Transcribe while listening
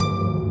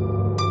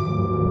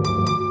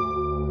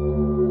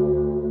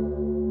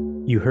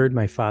You heard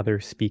my father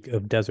speak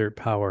of desert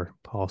power,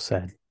 Paul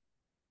said.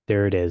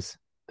 There it is.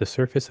 The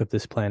surface of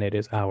this planet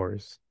is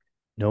ours.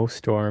 No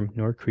storm,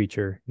 nor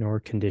creature, nor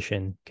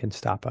condition can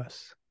stop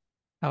us.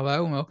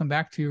 Hello and welcome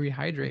back to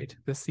Rehydrate.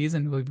 This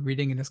season we'll be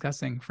reading and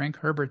discussing Frank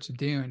Herbert's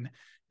Dune.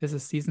 This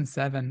is season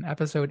 7,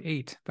 episode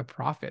 8, The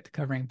Prophet,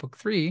 covering book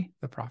 3,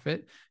 The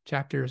Prophet,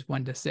 chapters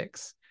 1 to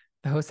 6.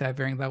 The hosts have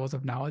varying levels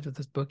of knowledge of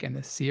this book and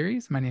this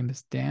series. My name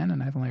is Dan,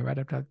 and I've only read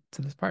up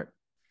to this part.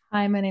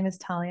 Hi, my name is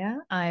Talia.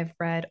 I've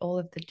read all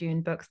of the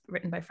Dune books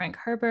written by Frank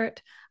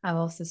Herbert. I've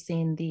also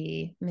seen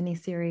the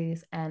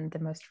miniseries and the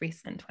most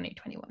recent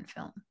 2021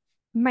 film.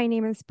 My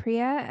name is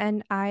Priya,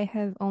 and I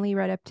have only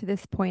read up to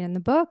this point in the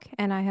book,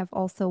 and I have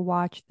also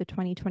watched the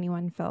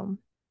 2021 film.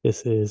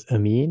 This is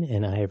Amin,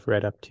 and I have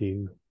read up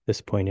to this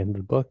point in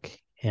the book,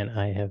 and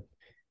I have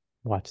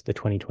watched the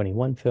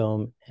 2021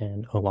 film,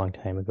 and a long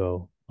time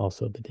ago,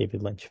 also the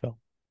David Lynch film.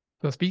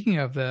 So speaking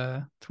of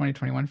the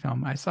 2021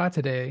 film, I saw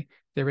today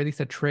they released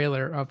a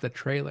trailer of the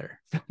trailer,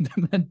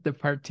 the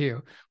part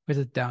 2, which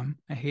is dumb.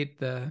 I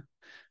hate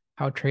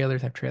how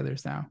trailers have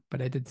trailers now,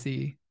 but I did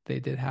see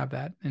they did have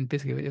that, and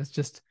basically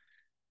it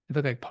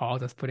looked like Paul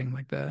just putting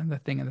like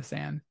the thing in the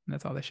sand, and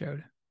that's all they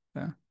showed.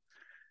 So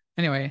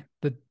anyway,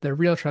 the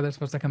real trailer is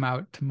supposed to come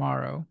out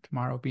tomorrow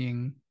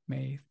being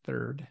May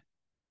 3rd.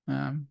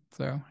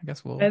 So I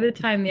guess by the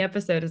time the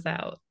episode is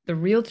out, the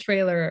real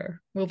trailer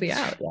will be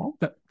out.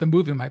 Yeah, the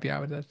movie might be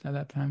out at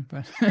that time,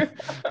 but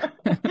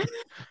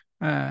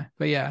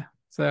but yeah,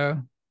 so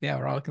yeah,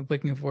 we're all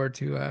looking forward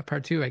to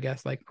part 2, I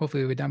guess. Like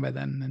hopefully we'll be done by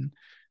then.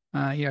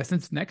 And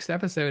since next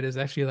episode is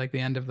actually like the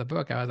end of the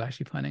book, I was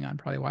actually planning on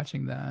probably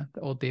watching the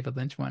old David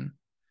Lynch one.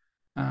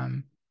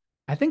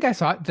 I think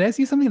did I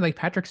see something like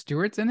Patrick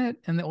Stewart's in it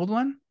in the old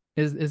one?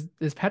 Is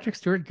Patrick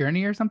Stewart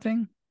Gurney or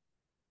something?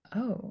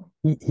 Oh,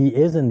 he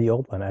is in the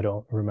old one. I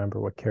don't remember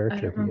what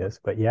character he is,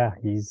 but yeah,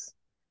 he's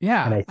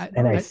yeah.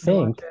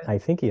 I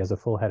think he has a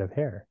full head of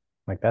hair.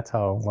 Like that's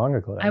how long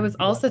ago that I was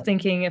also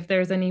thinking if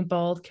there's any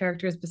bald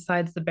characters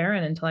besides the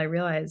Baron until I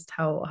realized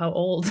how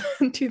old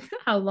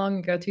how long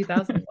ago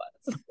 2000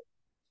 was.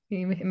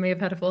 He may have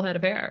had a full head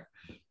of hair.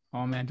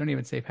 Oh man, don't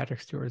even say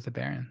Patrick Stewart is the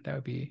Baron. That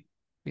would be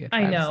a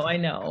I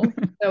know.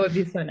 That would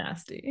be so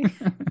nasty.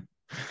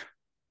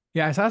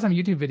 Yeah, I saw some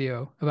YouTube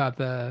video about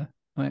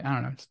I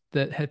don't know,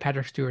 that had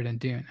Patrick Stewart and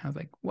Dune. I was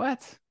like,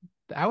 what?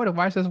 I would have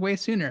watched this way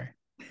sooner.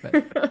 But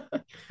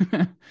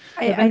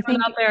I think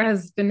out there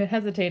has been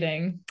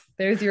hesitating.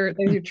 There's your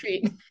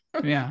treat.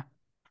 Yeah.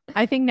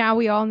 I think now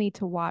we all need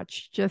to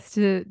watch just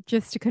to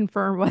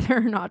confirm whether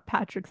or not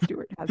Patrick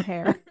Stewart has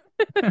hair.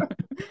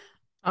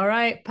 All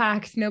right,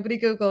 packed. Nobody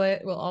Google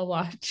it. We'll all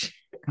watch.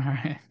 All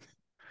right.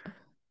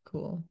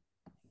 Cool.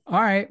 All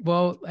right.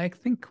 Well, I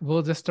think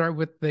we'll just start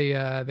with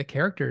the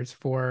characters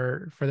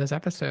for this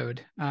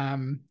episode.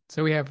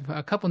 So we have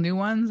a couple new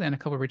ones and a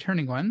couple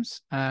returning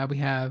ones. We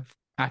have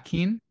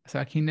Akin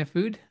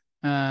Nefud,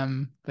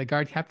 the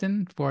guard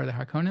captain for the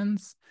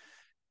Harkonnens.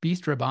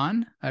 Beast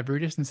Raban, a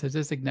brutish and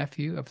sadistic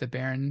nephew of the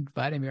Baron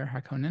Vladimir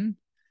Harkonnen.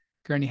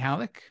 Gurney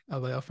Halleck, a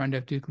loyal friend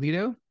of Duke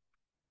Leto,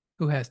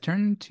 who has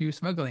turned to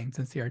smuggling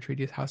since the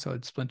Atreides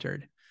household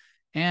splintered.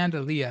 And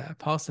Alia,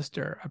 Paul's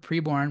sister, a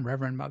preborn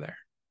Reverend Mother.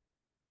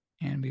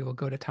 And we will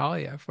go to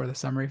Talia for the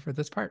summary for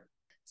this part.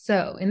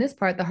 So, in this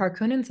part, the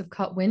Harkonnens have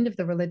caught wind of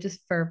the religious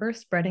fervor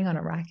spreading on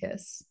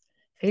Arrakis.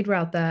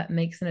 Feyd-Rautha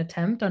makes an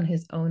attempt on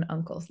his own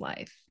uncle's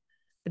life.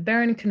 The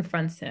Baron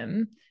confronts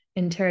him,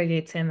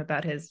 interrogates him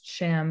about his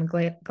sham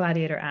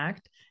gladiator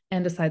act,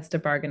 and decides to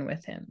bargain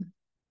with him.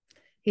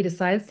 He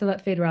decides to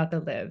let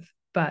Feyd-Rautha live,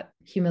 but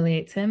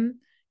humiliates him,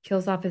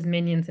 kills off his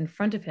minions in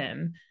front of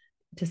him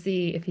to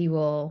see if he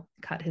will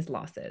cut his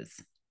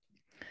losses.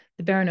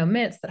 The Baron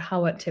omits that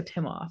Hawat tipped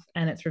him off,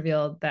 and it's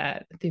revealed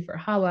that Thufir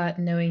Hawat,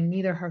 knowing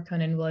neither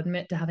Harkonnen will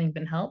admit to having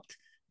been helped,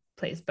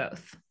 plays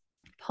both.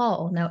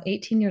 Paul, now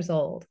 18 years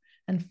old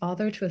and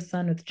father to a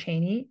son with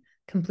Chani,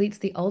 completes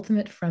the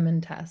ultimate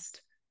Fremen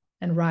test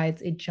and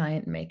rides a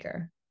giant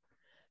maker.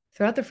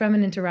 Throughout the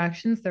Fremen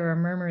interactions, there are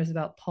murmurs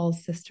about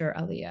Paul's sister,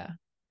 Alia.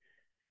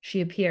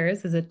 She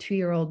appears as a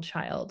 2-year-old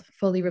child,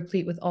 fully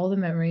replete with all the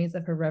memories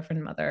of her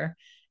Reverend Mother,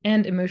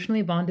 and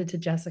emotionally bonded to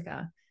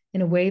Jessica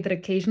in a way that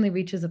occasionally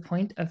reaches a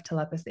point of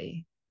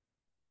telepathy.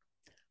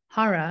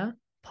 Hara,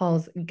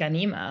 Paul's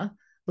Ganima,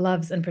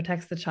 loves and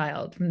protects the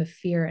child from the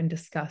fear and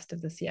disgust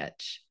of the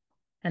Sietch.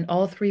 And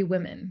all 3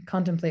 women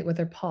contemplate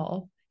whether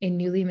Paul, a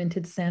newly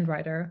minted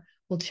Sandrider,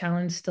 will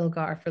challenge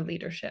Stilgar for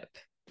leadership.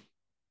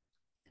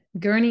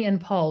 Gurney and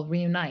Paul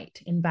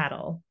reunite in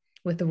battle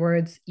with the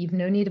words, "You've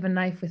no need of a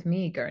knife with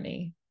me,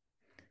 Gurney."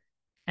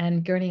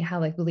 And Gurney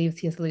Halleck believes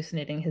he is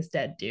hallucinating his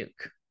dead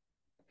duke.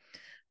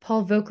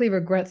 Paul vocally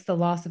regrets the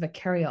loss of a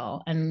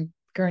carryall, and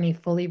Gurney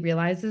fully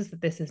realizes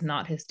that this is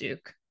not his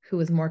duke, who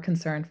is more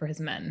concerned for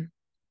his men.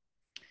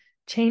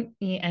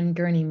 Chani and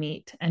Gurney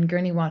meet, and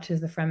Gurney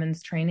watches the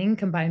Fremen's training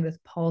combined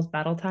with Paul's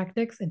battle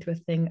tactics into a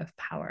thing of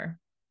power.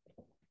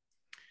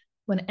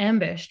 When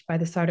ambushed by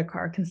the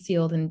Sardaukar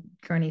concealed in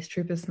Gurney's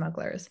troop of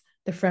smugglers,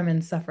 the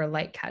Fremen suffer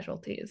light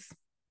casualties.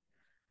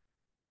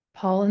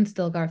 Paul and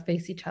Stilgar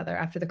face each other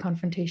after the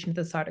confrontation with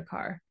the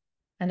Sardaukar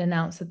and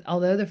announce that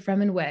although the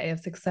Fremen way of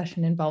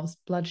succession involves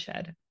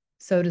bloodshed,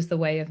 so does the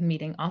way of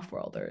meeting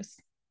offworlders.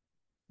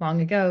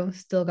 Long ago,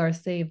 Stilgar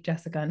saved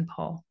Jessica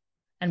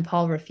and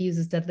Paul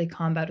refuses deadly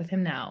combat with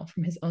him now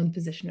from his own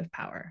position of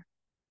power.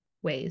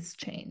 Ways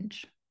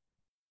change.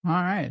 All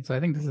right. So I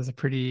think this is a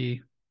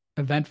pretty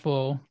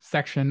eventful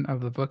section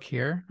of the book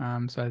here.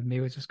 So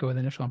maybe let's just go with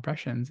initial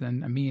impressions.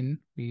 And Amin,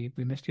 we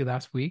missed you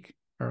last week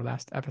or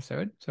last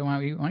episode. So why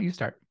don't you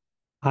start?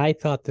 I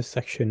thought this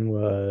section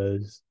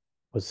was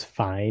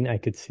fine. I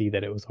could see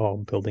that it was all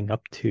building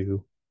up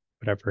to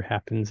whatever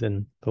happens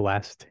in the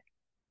last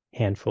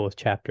handful of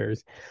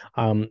chapters.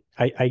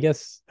 I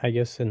guess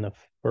in the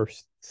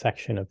first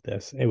section of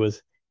this, it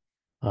was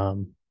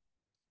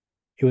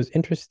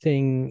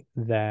interesting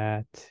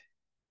that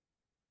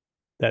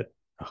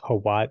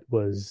Hawat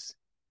was,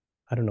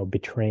 I don't know,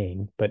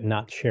 betraying, but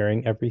not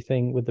sharing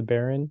everything with the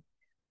Baron.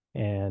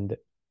 And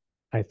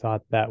I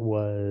thought that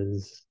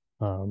was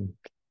out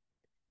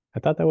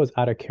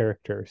of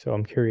character. So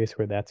I'm curious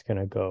where that's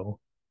gonna go.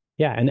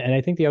 Yeah, and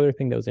I think the other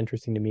thing that was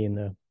interesting to me in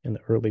the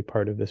early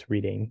part of this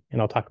reading, and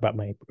I'll talk about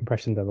my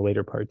impressions on the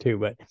later part too,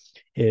 but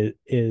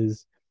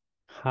is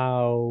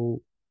how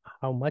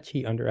much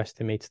he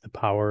underestimates the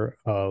power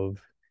of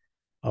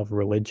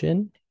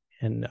religion.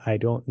 And I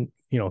don't,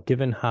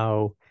 given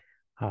how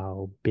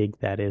big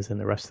that is in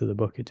the rest of the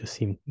book,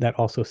 that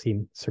also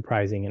seemed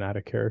surprising and out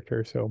of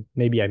character. So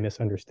maybe I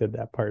misunderstood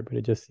that part, but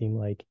it just seemed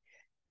like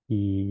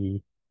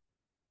he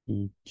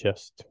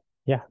just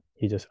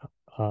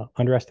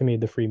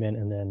underestimated the Freemen,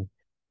 and then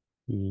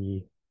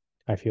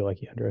I feel like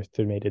he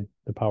underestimated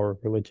the power of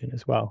religion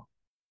as well.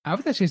 I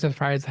was actually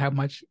surprised how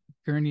much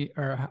Gurney,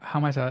 or how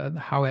much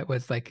Hawat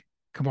was like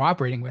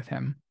cooperating with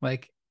him.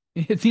 Like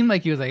it seemed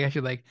like he was like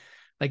actually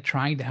like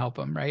trying to help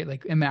him, right?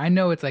 Like, I mean, I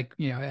know it's like,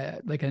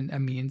 like a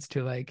means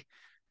to like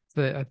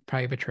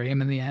probably betray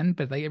him in the end,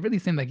 but like it really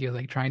seemed like he was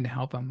like trying to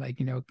help him,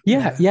 like,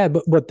 Yeah,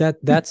 but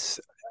that's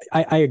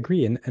I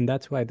agree, and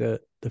that's why the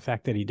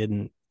fact that he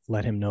didn't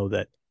let him know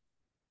that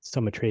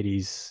some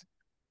Atreides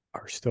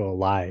are still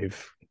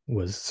alive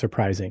was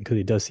surprising, because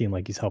he does seem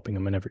like he's helping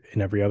him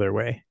in every other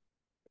way.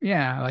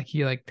 Yeah, like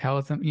he like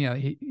tells him,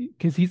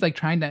 because he's like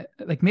trying to,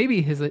 like,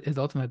 maybe his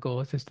ultimate goal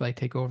is just to like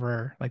take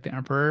over like the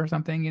Emperor or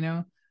something,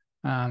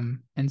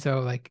 and so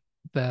like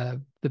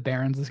the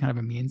Barons is kind of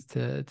a means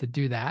to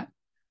do that,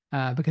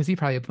 because he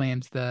probably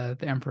blames the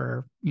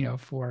Emperor,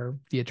 for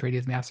the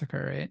Atreides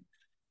massacre, right?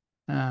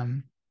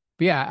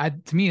 But yeah,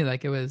 to me,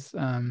 like it was,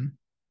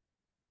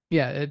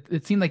 yeah,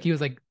 it seemed like he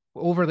was like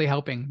overly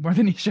helping more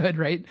than he should,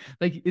 right?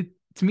 Like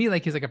to me,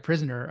 like he's like a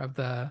prisoner of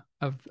the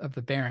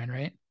Baron,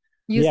 right?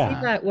 You see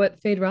that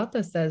what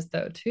Feyd-Rautha says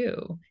though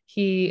too.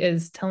 He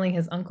is telling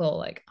his uncle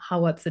like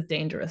Hawat's a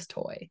dangerous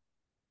toy.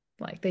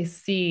 Like they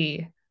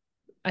see,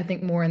 I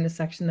think, more in this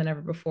section than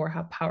ever before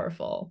how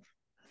powerful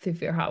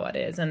Thufir Hawat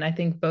is. And I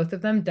think both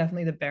of them,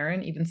 definitely the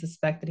Baron, even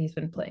suspect that he's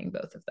been playing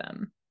both of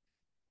them.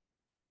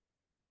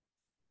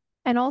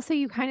 And also,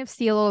 you kind of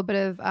see a little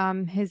bit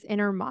of his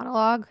inner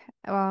monologue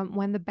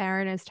when the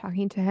Baron is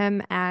talking to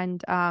him,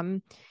 and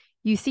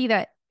you see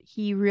that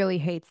he really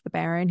hates the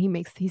Baron.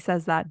 He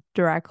says that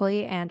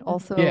directly, and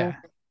also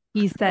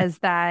he says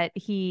that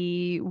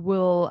he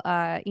will,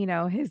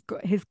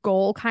 his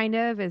goal kind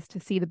of is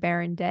to see the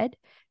Baron dead.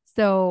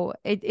 So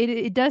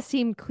it does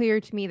seem clear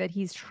to me that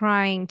he's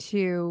trying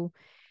to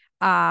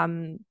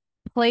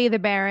play the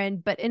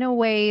Baron, but in a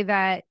way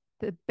that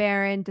the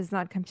Baron does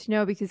not come to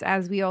know, because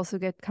as we also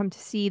come to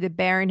see, the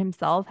Baron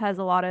himself has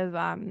a lot of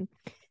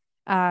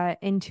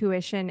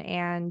intuition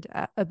and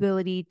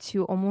ability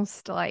to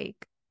almost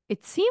like,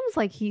 it seems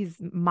like he's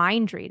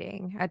mind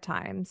reading at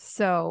times.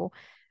 So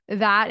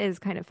that is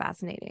kind of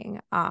fascinating.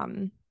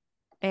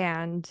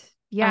 And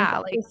yeah,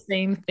 like the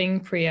same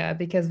thing, Priya,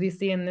 because we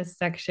see in this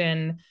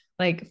section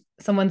like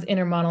someone's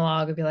inner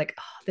monologue would be like,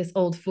 oh, this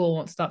old fool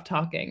won't stop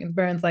talking, and the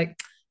Baron's like,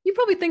 you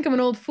probably think I'm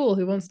an old fool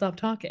who won't stop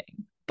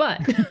talking,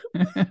 but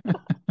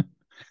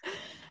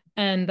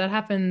and that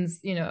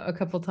happens, a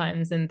couple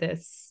times in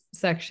this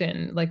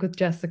section, like with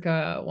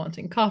Jessica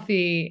wanting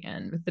coffee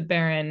and with the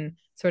Baron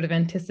sort of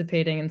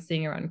anticipating and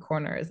seeing around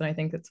corners. And I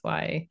think that's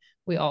why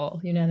we all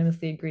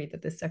unanimously agreed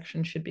that this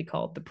section should be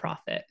called The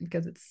Prophet,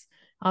 because it's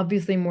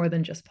obviously more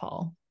than just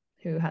Paul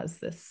who has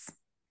this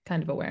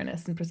kind of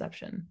awareness and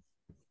perception.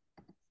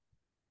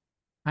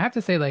 I have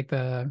to say, like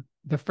the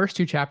first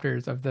two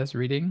chapters of this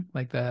reading,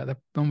 like the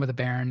one with the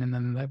Baron and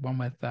then the one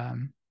with a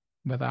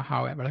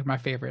Hawat, but like my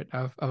favorite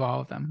of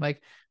all of them.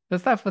 Like the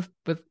stuff with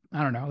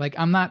I don't know, like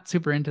I'm not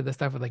super into the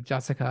stuff with like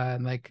Jessica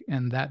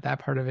and that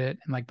part of it,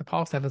 and like the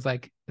Paul stuff is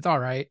like it's all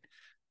right.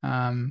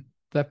 The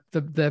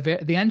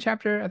end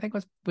chapter I think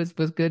was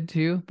good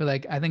too, but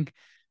like I think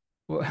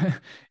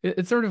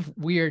it's sort of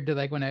weird to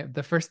like when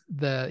the first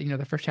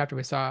chapter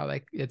we saw,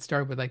 like it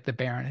started with like the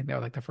Baron, I think that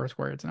was like the first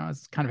words, and I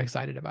was kind of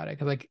excited about it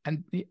because like,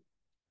 and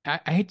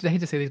I hate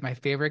to say he's my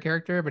favorite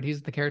character, but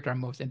he's the character I'm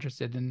most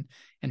interested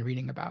in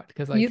reading about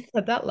because You like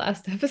said that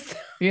last episode.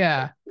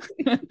 yeah,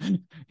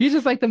 he's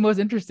just like the most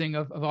interesting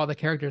of all the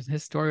characters in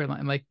his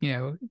storyline. Like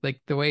like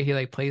the way he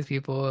like plays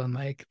people and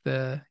like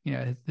the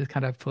his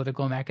kind of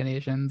political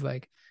machinations.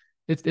 Like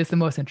it's the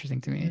most interesting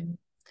to me.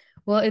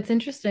 Well, it's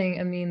interesting,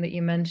 I mean, that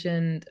you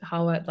mentioned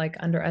how like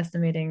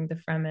underestimating the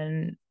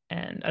Fremen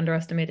and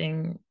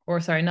underestimating, or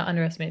sorry, not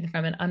underestimating the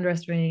Fremen,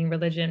 underestimating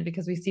religion,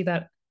 because we see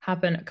that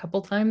happen a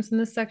couple times in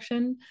this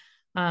section.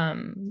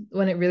 When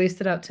it really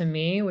stood out to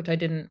me, which I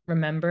didn't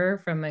remember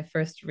from my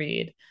first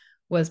read,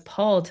 was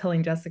Paul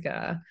telling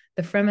Jessica,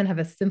 the Fremen have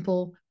a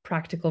simple,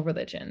 practical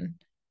religion.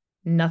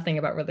 Nothing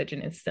about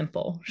religion is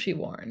simple, she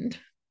warned.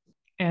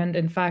 And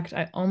in fact,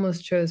 I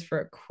almost chose for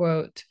a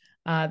quote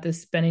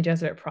this Bene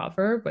Gesserit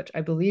proverb, which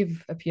I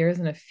believe appears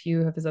in a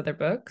few of his other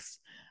books,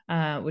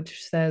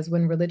 which says,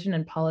 when religion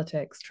and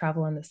politics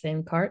travel in the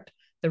same cart,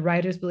 the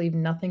riders believe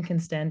nothing can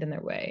stand in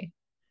their way.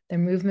 Their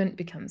movement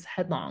becomes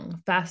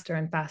headlong, faster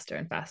and faster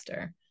and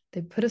faster.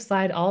 They put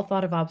aside all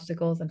thought of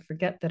obstacles and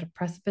forget that a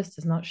precipice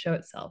does not show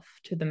itself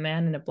to the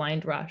man in a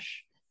blind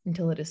rush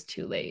until it is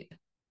too late.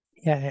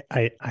 Yeah,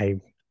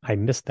 I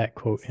missed that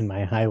quote in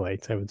my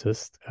highlights. I was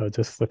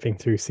just flipping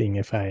through seeing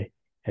if I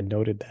had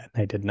noted that,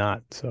 and I did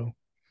not. So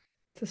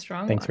It's a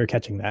strong thanks one. for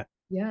catching that.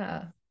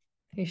 Yeah.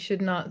 You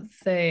should not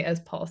say,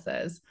 as Paul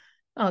says,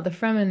 oh, the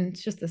Fremen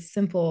is just a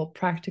simple,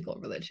 practical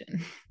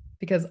religion.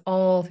 Because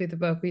all through the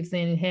book, we've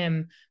seen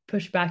him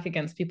push back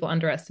against people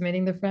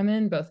underestimating the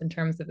Fremen, both in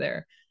terms of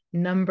their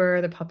number,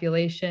 the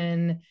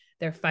population,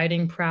 their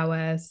fighting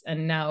prowess.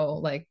 And now,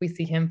 like, we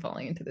see him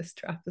falling into this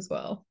trap as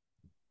well.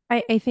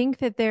 I think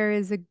that there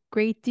is a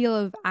great deal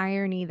of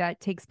irony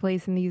that takes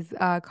place in these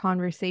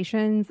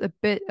conversations. A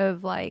bit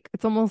of like,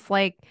 it's almost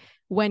like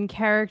when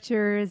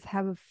characters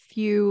have a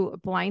few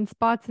blind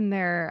spots in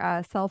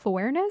their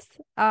self-awareness,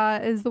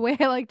 is the way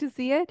I like to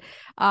see it.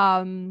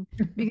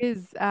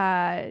 Because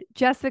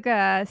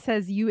Jessica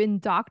says you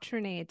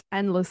indoctrinate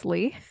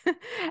endlessly,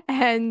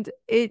 and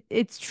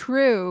it's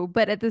true,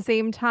 but at the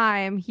same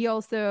time, he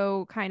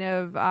also kind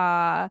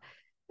of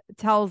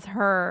tells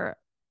her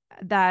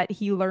that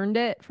he learned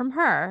it from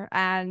her,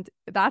 and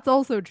that's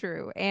also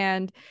true.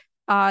 And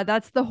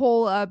that's the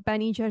whole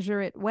Bene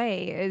Gesserit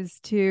way, is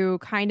to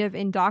kind of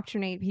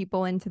indoctrinate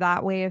people into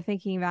that way of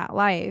thinking, that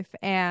life.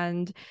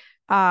 And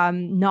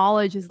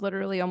knowledge is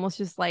literally almost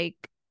just like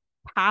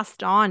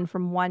passed on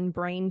from one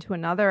brain to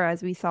another,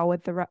 as we saw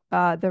with the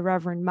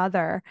Reverend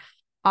Mother.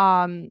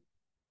 Um,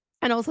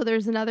 and also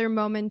there's another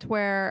moment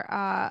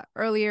where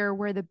earlier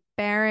where the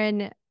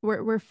Baron,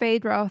 where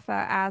Feyd-Rautha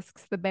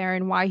asks the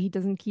Baron why he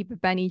doesn't keep a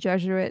Bene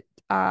Gesserit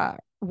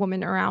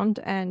woman around,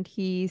 and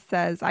he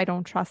says, I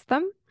don't trust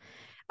them.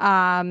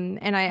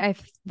 And I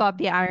thought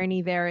the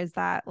irony there is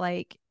that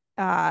like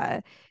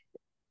it,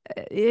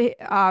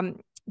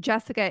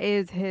 Jessica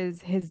is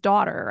his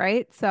daughter,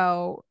 right?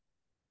 So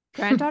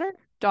granddaughter,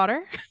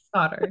 daughter,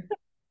 Daughter.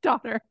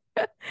 daughter.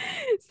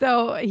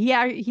 So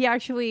he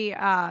actually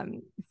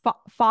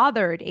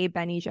fathered a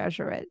Bene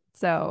Gesserit.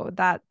 So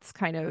that's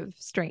kind of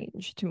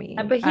strange to me.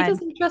 But he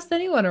doesn't trust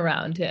anyone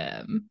around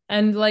him.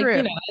 And like, True.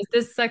 as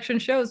this section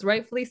shows,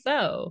 rightfully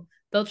so.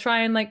 They'll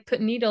try and like put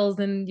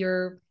needles in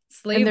your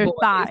slave in their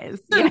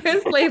boys,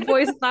 thighs. slave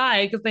boy's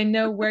thigh, because they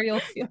know where you'll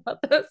feel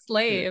the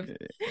slave.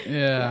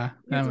 Yeah,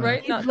 He's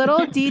right. These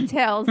little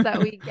details that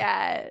we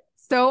get.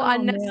 So Oh,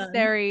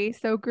 unnecessary, man.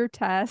 So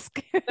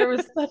grotesque. There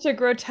was such a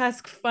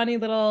grotesque, funny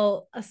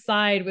little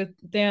aside with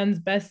Dan's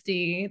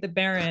bestie, the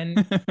Baron,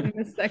 in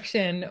this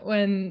section,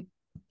 when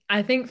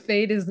I think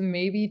Feyd is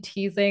maybe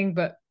teasing,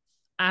 but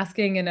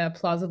asking in a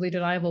plausibly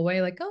deniable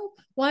way, like, "Oh,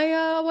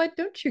 why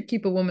don't you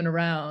keep a woman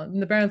around?"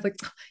 And the Baron's like,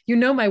 "You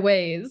know my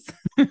ways."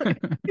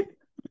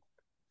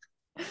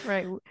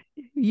 Right.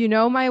 You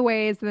know my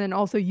ways, and then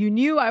also you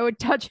knew I would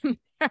touch him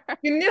there.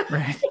 You knew.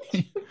 Right.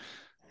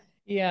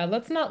 Yeah,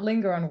 let's not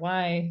linger on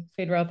why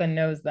Feyd-Rautha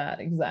knows that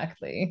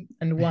exactly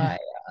and why.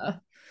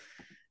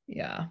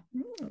 Yeah,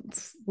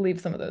 let's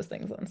leave some of those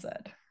things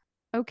unsaid.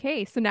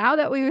 Okay, so now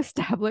that we've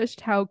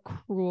established how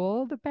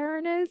cruel the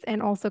Baron is,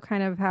 and also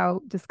kind of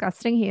how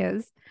disgusting he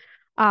is,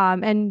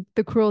 and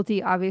the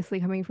cruelty obviously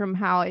coming from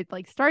how it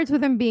like starts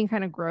with him being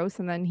kind of gross,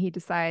 and then he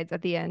decides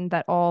at the end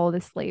that all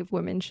the slave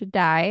women should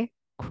die.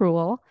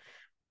 Cruel.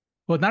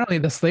 Well, not only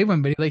the slave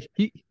one, but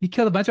he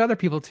killed a bunch of other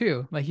people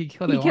too. Like he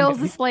kills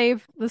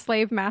the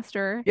slave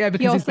master. Yeah,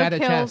 because he's bad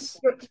at chess.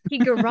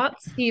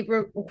 He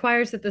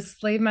requires that the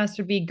slave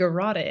master be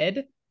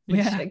garroted,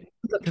 which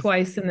comes up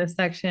twice in this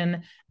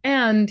section.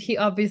 And he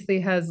obviously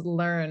has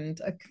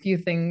learned a few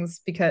things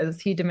because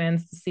he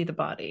demands to see the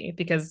body.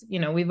 Because,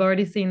 we've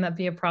already seen that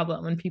be a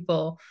problem when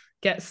people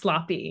get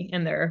sloppy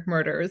in their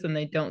murders and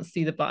they don't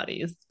see the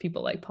bodies.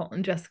 People like Paul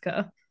and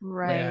Jessica.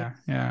 Right.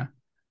 Yeah.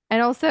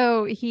 And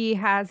also he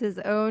has his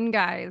own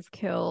guys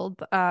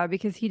killed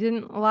because he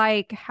didn't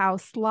like how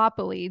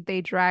sloppily they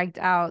dragged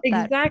out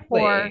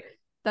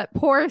that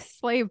poor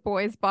slave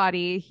boy's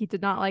body. He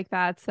did not like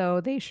that,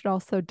 so they should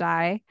also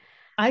die.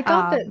 I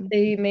got that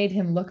they made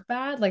him look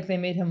bad, like they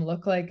made him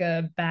look like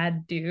a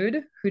bad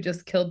dude who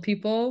just killed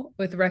people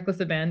with reckless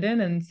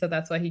abandon, and so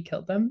that's why he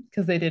killed them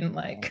because they didn't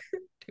like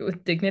do it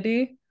with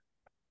dignity.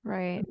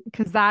 Right.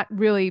 Because that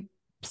really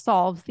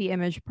solves the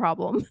image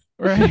problem.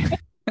 Right.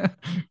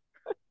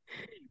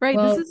 Right.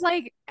 This Well, is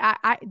like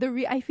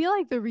I feel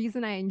like the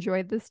reason I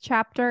enjoyed this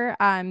chapter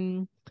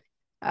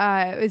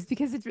is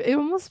because it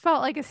almost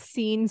felt like a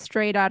scene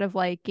straight out of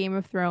like Game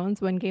of Thrones,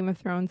 when Game of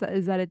Thrones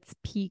is at its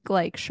peak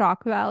like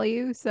shock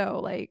value. So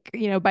like,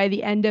 you know, by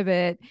the end of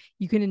it,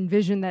 you can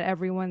envision that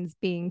everyone's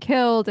being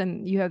killed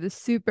and you have this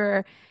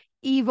super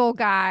evil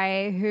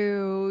guy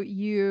who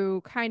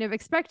you kind of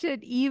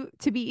expected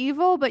to be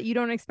evil, but you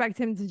don't expect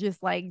him to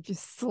just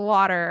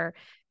slaughter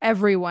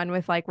everyone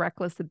with like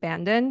reckless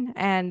abandon.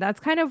 And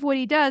that's kind of what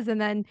he does. And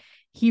then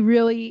he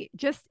really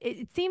just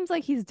it seems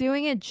like he's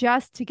doing it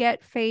just to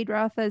get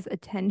Feyd-Rautha's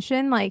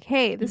attention, like,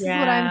 hey, this is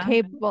what I'm yeah.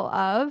 capable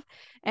of,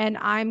 and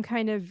I'm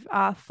kind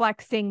of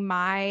flexing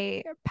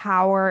my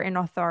power and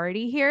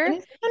authority And here.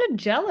 he's kind of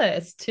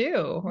jealous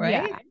too, right?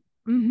 Yeah.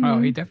 Oh,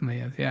 he Mhm. definitely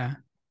is. Yeah.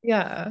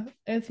 Yeah,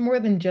 it's more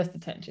than just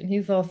attention.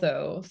 He's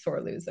also a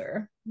sore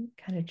loser,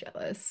 kind of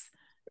jealous.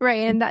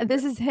 Right, and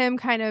this is him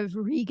kind of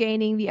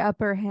regaining the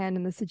upper hand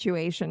in the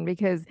situation,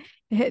 because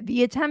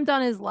the attempt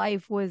on his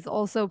life was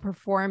also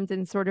performed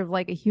in sort of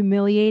like a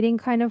humiliating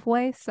kind of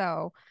way.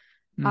 So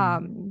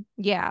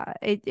yeah,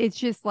 it's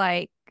just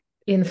like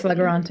In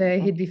flagrante,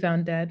 he'd be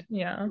found dead.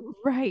 Yeah.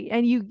 right.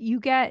 And you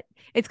get,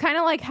 it's kind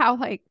of like how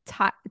like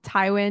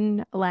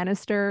Tywin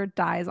Lannister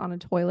dies on a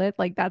toilet.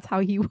 Like that's how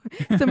he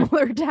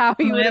similar to how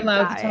he Am I would have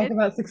allowed to talk died.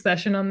 about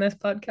Succession on this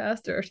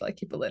podcast, or should I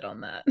keep a lid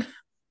on that?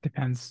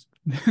 Depends.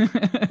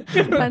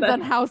 Depends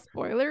on how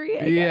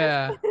spoilery, I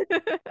Yeah.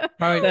 guess.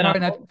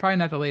 Probably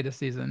not the latest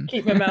season.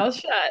 Keep my mouth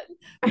shut.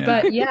 Yeah.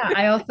 But yeah,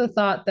 I also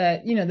thought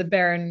that, the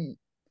Baron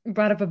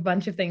brought up a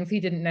bunch of things he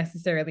didn't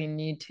necessarily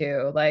need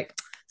to. Like,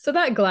 so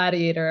that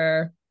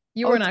gladiator,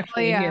 you weren't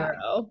actually a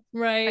hero,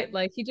 right?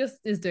 Like, he just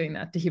is doing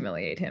that to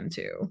humiliate him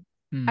too.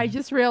 I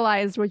just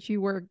realized what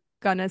you were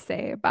gonna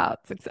say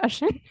about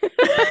Succession.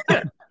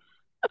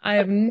 I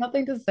have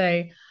nothing to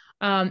say,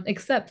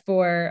 except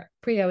for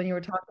Priya, when you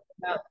were talking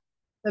about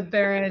the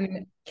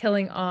Baron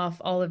killing off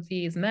all of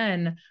these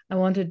men, I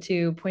wanted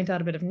to point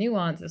out a bit of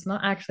nuance. It's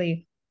not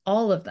actually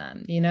all of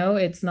them,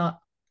 it's not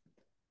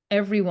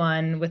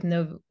everyone with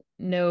no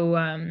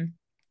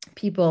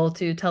people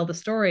to tell the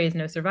stories,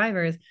 no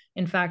survivors.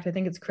 In fact, I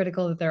think it's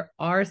critical that there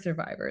are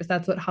survivors.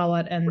 That's what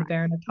Hawat and the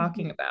Baron are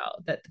talking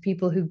about, that the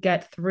people who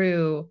get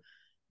through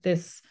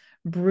this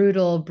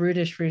brutal,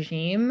 brutish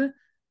regime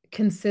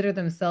consider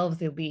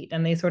themselves elite,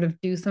 and they sort of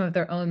do some of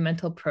their own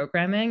mental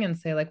programming and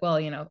say like, well,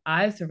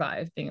 I've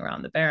survived being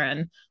around the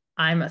Baron,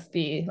 I must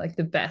be like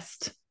the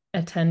best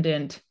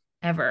attendant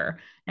ever.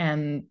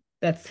 And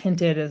that's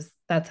hinted as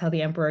that's how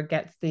the Emperor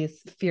gets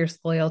this fierce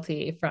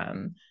loyalty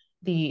from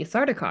the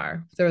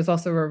Sardaukar. There was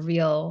also a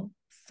reveal,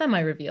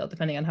 semi-reveal,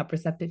 depending on how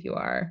perceptive you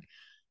are.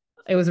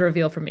 It was a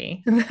reveal for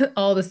me.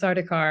 All the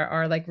Sardaukar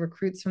are like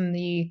recruits from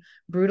the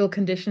brutal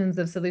conditions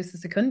of Seleucus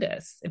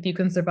Secundus. If you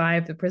can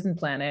survive the prison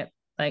planet,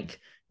 like,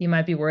 you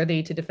might be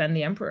worthy to defend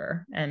the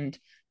Emperor. And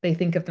they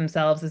think of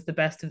themselves as the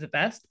best of the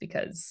best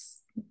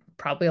because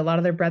probably a lot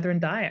of their brethren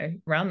die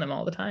around them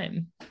all the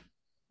time.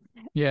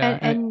 Yeah.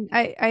 And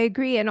I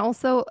agree. And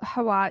also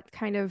Hawat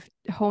kind of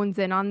hones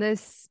in on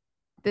this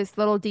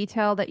little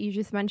detail that you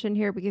just mentioned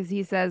here, because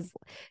he says,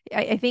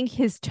 I think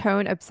his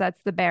tone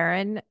upsets the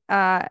Baron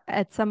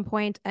at some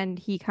point, and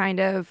he's kind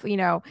of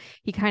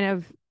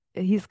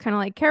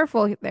like,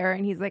 careful there,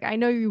 and he's like, I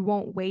know you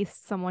won't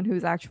waste someone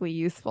who's actually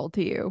useful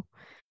to you.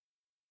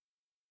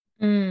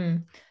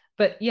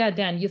 But yeah,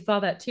 Dan, you saw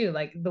that too,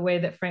 like the way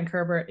that Frank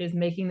Herbert is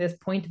making this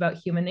point about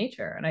human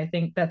nature. And I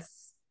think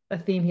that's a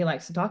theme he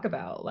likes to talk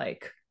about,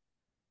 like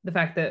the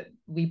fact that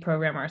we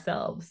program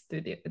ourselves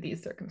through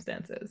these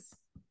circumstances.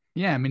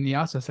 Yeah, I mean, he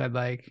also said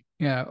like,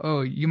 yeah,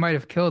 oh, you might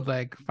have killed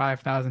like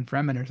 5,000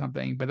 Fremen or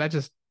something, but that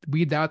just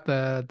weeds out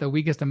the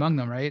weakest among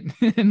them, right?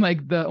 And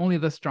like only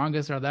the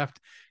strongest are left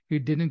who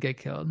didn't get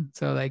killed.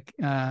 So like,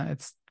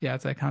 it's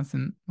a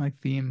constant like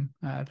theme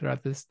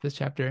throughout this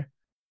chapter.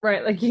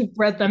 Right, like you've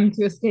bred them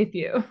to escape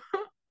you.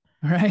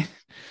 Right.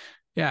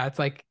 Yeah, it's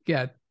like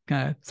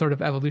kind of sort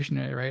of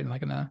evolutionary, right?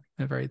 Like in a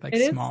very like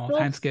It small is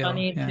time still scale.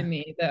 funny to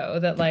me though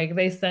that like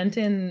they sent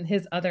in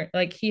his other,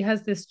 like he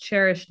has this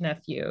cherished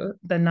nephew,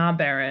 the Na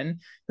Baron,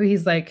 who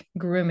he's like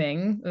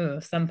grooming,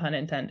 some pun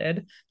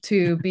intended,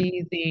 to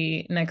be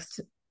the next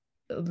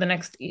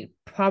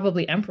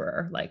probably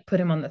emperor, like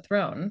put him on the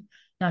throne,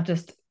 not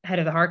just head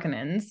of the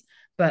Harkonnens,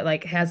 but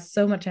like has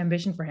so much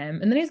ambition for him.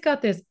 And then he's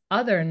got this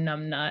other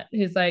numbnut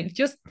who's like,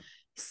 just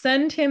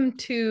send him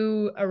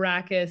to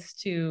Arrakis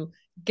to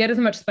get as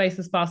much spice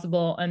as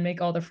possible and make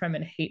all the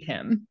Fremen hate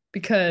him,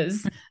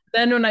 because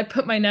then when I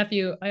put my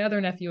other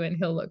nephew in,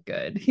 he'll look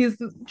good. He's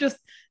just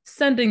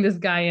sending this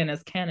guy in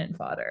as cannon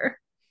fodder.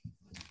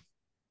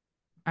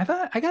 I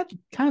got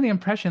kind of the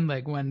impression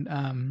like when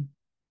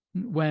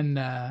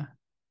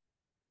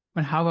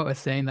when Hawat was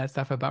saying that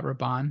stuff about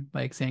Raban,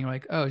 like saying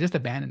like, oh, just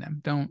abandon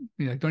him. Don't,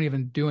 don't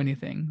even do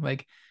anything.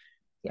 Like,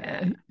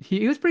 Yeah.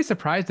 he was pretty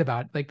surprised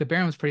about, like, the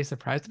Baron was pretty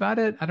surprised about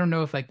it. I don't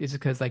know if like it's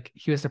because like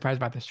he was surprised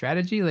about the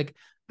strategy. Like,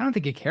 I don't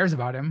think he cares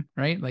about him,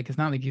 right? Like, it's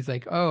not like he's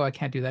like, oh, I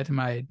can't do that to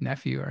my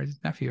nephew or his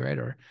nephew, right?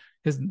 Or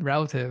his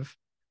relative.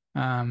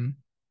 Um,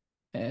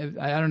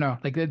 I don't know,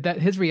 like that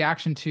his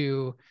reaction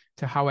to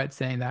Hawat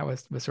saying that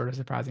was sort of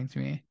surprising to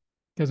me,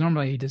 because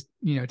normally he just,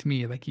 to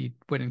me, like, he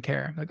wouldn't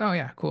care, like, oh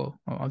yeah, cool,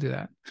 I'll do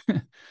that.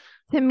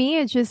 To me,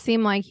 it just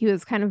seemed like he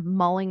was kind of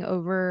mulling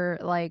over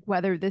like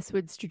whether this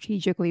would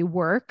strategically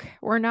work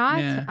or not.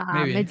 Yeah, It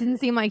maybe. didn't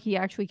seem like he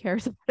actually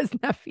cares about his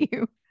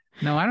nephew.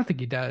 No, I don't think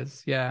he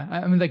does. Yeah,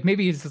 I mean, like,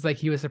 maybe it's just like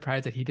he was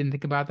surprised that he didn't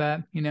think about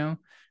that,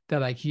 that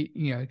like he,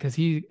 because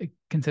he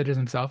considers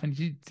himself, and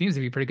he seems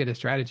to be pretty good at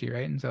strategy,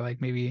 right? And so like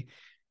maybe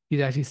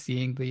he's actually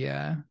seeing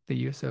the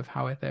use of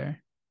Hawat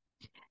there.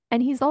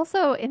 And he's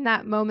also in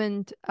that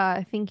moment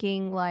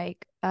thinking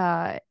like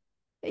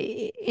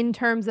in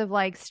terms of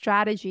like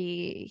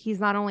strategy, he's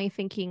not only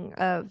thinking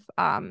of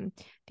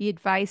the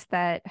advice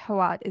that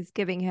Hawat is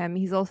giving him,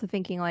 he's also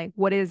thinking like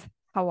what is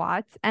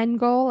Hawat's end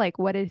goal? Like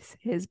what is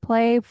his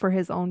play for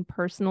his own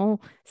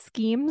personal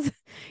schemes?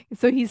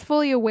 So he's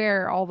fully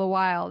aware all the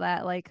while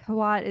that like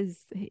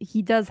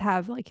he does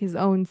have like his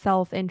own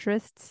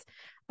self-interests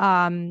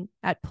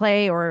at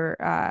play, or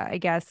I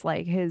guess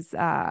like his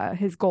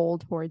goal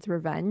towards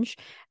revenge.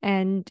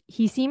 And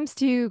he seems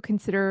to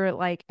consider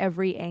like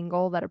every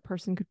angle that a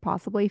person could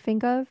possibly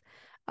think of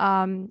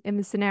in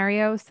the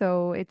scenario.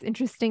 So it's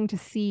interesting to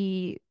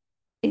see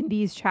in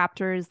these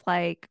chapters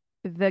like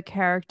the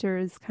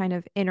characters kind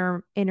of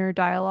inner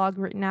dialogue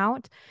written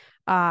out,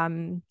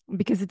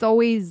 because it's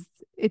always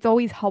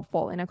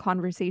helpful in a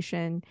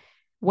conversation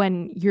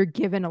when you're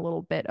given a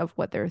little bit of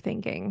what they're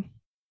thinking.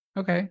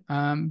 Okay.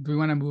 Do we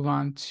want to move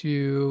on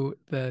to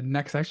the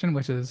next section,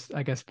 which is,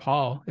 I guess,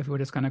 Paul, if we're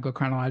just going to go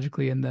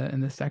chronologically in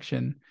this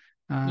section,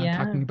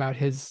 talking about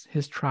his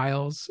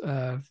trials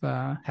of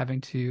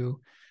having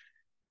to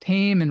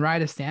tame and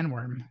ride a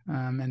sandworm.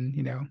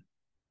 And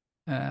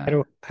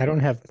I don't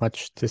have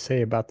much to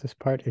say about this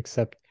part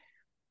except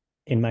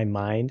in my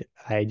mind,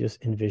 I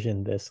just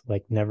envisioned this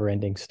like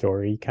never-ending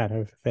story kind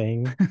of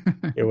thing.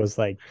 It was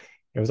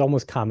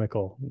almost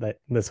comical that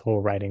this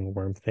whole riding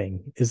worm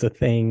thing is a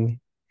thing,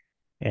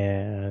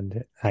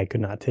 and I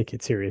could not take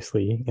it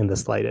seriously in the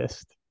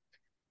slightest.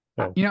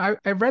 So,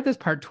 I read this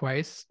part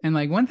twice, and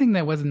like one thing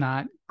that was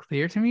not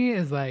clear to me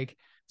is like,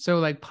 so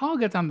like Paul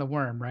gets on the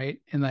worm, right?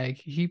 And like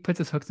he puts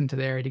his hooks into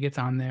there, and he gets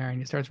on there and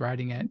he starts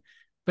riding it.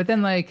 But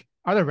then like,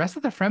 are the rest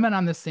of the Fremen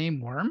on the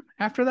same worm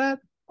after that?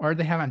 Or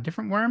they have on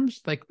different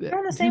worms? Like They're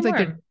on the it same seems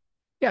like worm.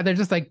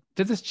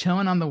 they're just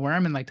chilling on the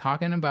worm and like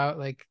talking about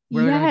like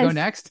where they're gonna go Yes.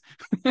 next.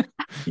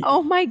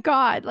 Oh my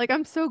God. Like,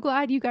 I'm so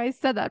glad you guys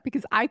said that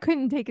because I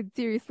couldn't take it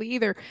seriously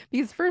either.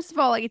 Because, first of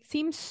all, like, it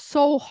seems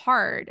so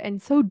hard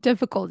and so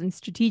difficult and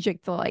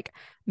strategic to like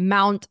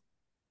mount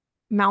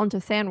a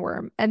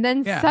sandworm. And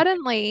then Yeah.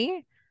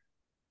 suddenly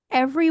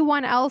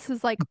everyone else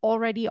is like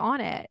already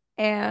on it.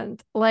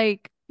 And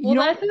like, you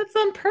Well, don't, that's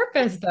on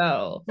purpose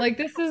though. Like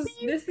this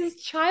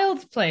is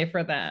child's play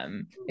for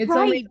them. It's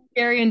only right.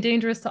 scary and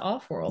dangerous to no,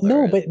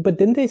 off-worlders. but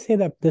didn't they say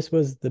that this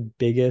was the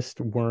biggest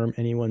worm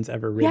anyone's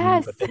ever ridden?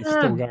 Yes. But then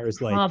Uh, Stilgar's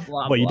like, blah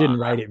blah well, you blah. didn't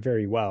ride it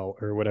very well,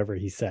 or whatever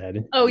he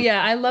said. Oh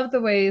yeah, I love the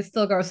way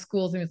Stilgar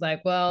schools him. He's like,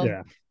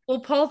 Yeah. well,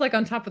 Paul's like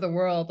on top of the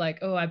world. Like,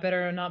 oh, I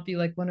better not be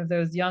like one of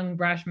those young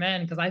brash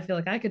men because I feel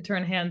like I could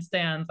turn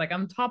handstands. Like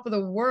I'm top of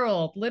the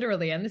world,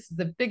 literally. And this is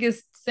the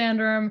biggest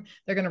sandworm.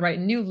 They're gonna write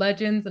new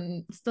legends.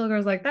 And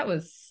Stilgar's like, that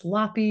was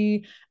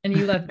sloppy. And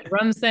you left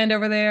drum sand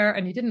over there,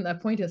 and you didn't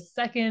appoint a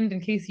second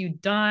in case you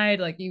died.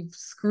 Like you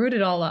screwed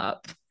it all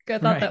up. I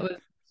thought that Right. was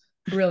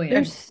brilliant.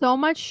 There's so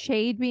much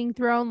shade being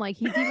thrown. Like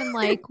he's even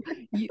like,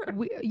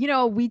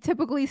 we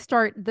typically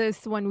start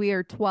this when we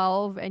are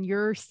 12 and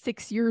you're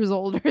 6 years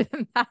older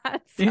than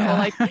that. So Yeah.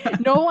 like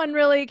no one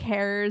really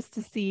cares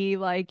to see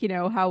like,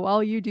 how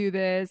well you do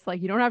this.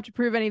 Like you don't have to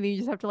prove anything. You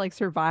just have to like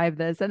survive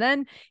this. And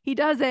then he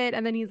does it.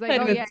 And then he's like,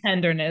 Said oh with yeah,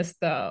 tenderness,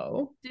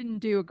 though. didn't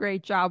do a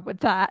great job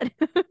with that.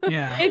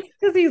 Yeah. It's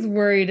because he's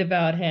worried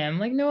about him.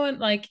 Like no one,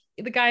 like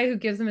the guy who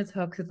gives him his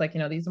hooks is like,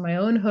 these are my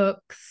own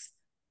hooks.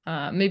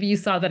 Maybe you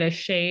saw that as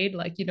shade,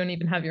 like you don't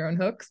even have your own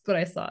hooks, but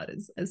I saw it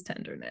as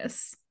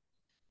tenderness.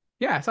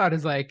 Yeah, I saw it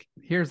as like,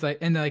 here's like,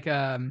 and like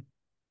and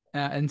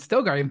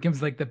Stilgar even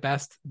gives like the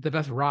best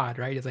rod,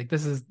 right? It's like,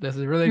 this is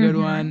a really good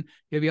one.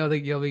 You'll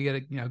be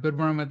get a good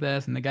worm with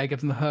this, and the guy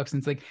gives him the hooks, and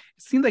it's like, it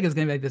seems like it's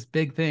gonna be like this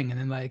big thing, and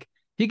then like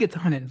he gets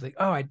on it, and it's like,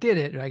 oh, I did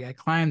it, like I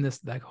climbed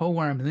this like whole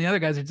worm, and the other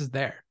guys are just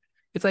there.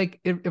 It's like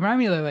it reminded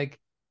me of like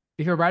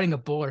if you're riding a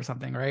bull or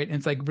something, right? And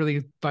it's like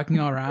really bucking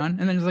all around,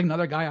 and then there's like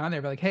another guy on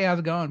there, but like, hey, how's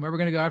it going? Where we're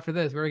gonna go after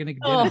this? Where are we gonna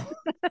get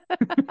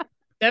Oh,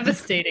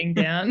 devastating,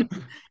 Dan.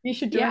 You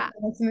should Yeah. direct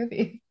the next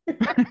movie.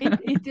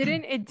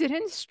 it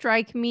didn't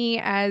strike me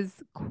as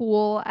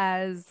cool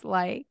as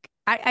like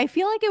I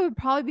feel like it would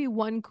probably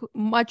be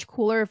much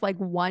cooler if like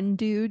one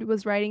dude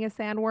was riding a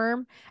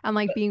sandworm and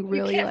like being You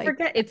really can't like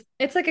forget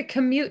it's like a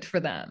commute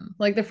for them.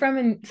 Like the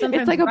Fremen it's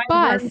sometimes like a ride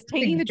bus worms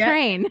taking to the get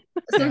train.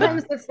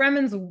 sometimes the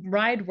Fremens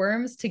ride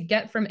worms to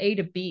get from A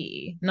to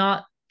B,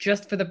 not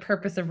just for the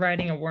purpose of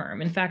riding a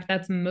worm. In fact,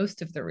 that's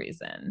most of the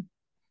reason.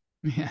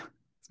 Yeah.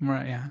 It's more,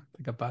 yeah,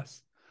 like a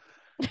bus.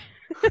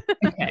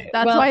 Okay.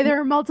 That's Well, why there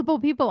are multiple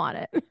people on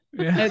it.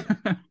 Yeah.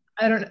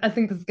 I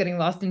think this is getting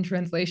lost in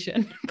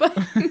translation.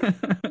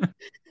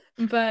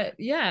 But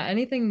yeah,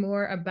 anything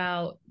more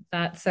about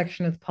that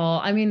section with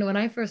Paul? I mean, when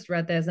I first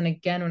read this, and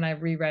again when I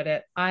reread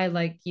it, I,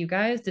 like you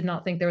guys, did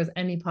not think there was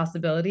any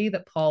possibility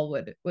that Paul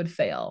would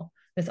fail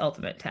this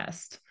ultimate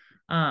test.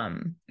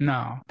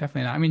 No,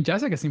 definitely not. I mean,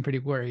 Jessica seemed pretty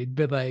worried,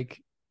 but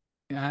like,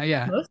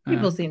 yeah. Most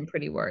people seem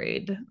pretty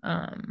worried.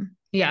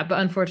 Yeah, but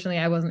unfortunately,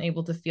 I wasn't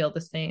able to feel the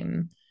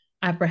same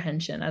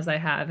apprehension as I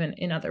have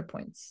in other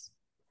points.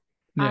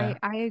 Yeah.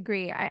 I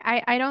agree.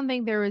 I don't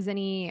think there was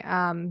any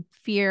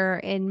fear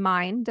in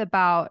mind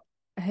about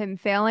him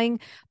failing,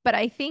 but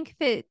I think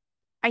that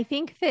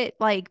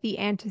like the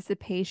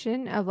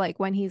anticipation of like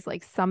when he's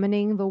like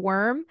summoning the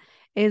worm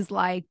is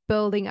like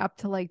building up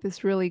to like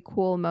this really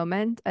cool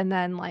moment, and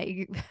then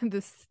like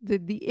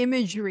the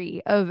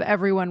imagery of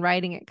everyone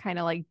writing it kind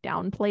of like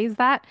downplays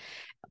that.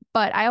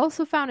 But I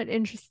also found it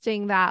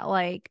interesting that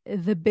like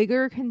the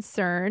bigger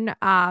concern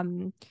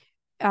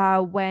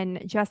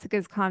when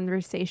Jessica's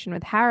conversation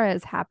with Hera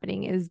is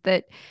happening is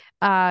that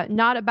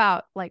not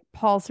about like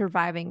Paul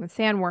surviving the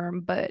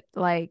sandworm, but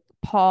like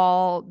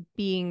Paul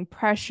being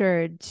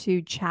pressured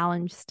to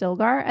challenge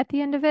Stilgar at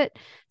the end of it.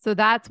 So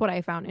that's what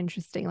I found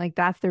interesting. Like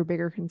that's their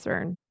bigger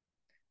concern.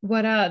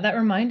 What that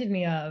reminded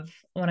me of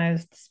when I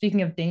was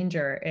speaking of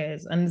danger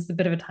is, and this is a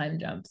bit of a time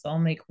jump, so I'll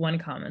make one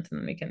comment and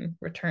then we can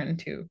return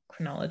to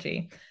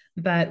chronology.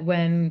 But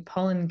when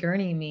Paul and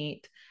Gurney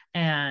meet,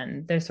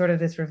 and there's sort of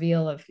this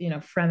reveal of,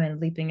 Fremen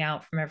leaping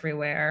out from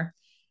everywhere,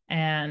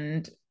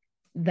 and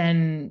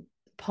then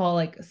Paul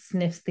like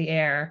sniffs the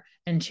air,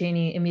 and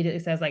Chani immediately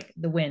says like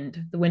the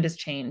wind has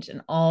changed,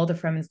 and all the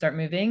Fremen start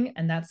moving,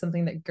 and that's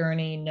something that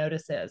Gurney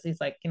notices. He's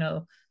like,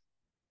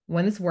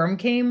 when this worm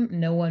came,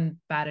 no one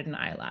batted an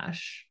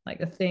eyelash. Like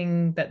the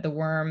thing that the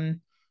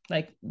worm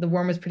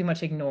was pretty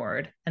much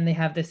ignored, and they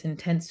have this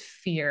intense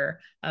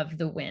fear of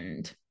the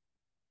wind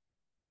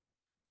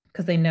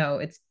because they know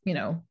it's,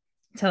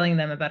 telling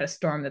them about a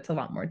storm that's a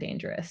lot more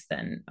dangerous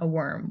than a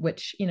worm,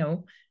 which,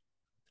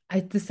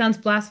 this sounds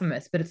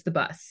blasphemous, but it's the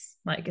bus.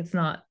 Like it's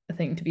not a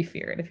thing to be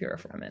feared if you're a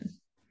Fremen.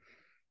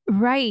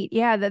 Right.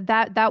 Yeah,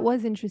 that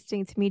was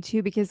interesting to me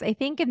too, because I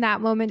think in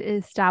that moment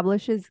it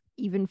establishes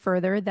even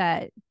further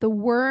that the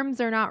worms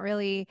are not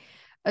really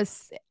a,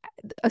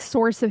 a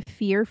source of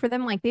fear for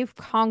them. Like they've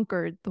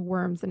conquered the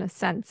worms in a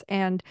sense.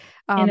 And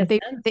In a they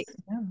sense,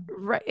 yeah.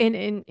 right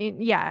in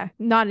yeah,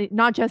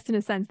 not just in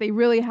a sense. They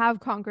really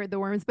have conquered the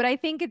worms. But I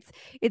think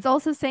it's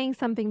also saying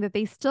something that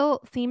they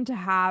still seem to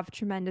have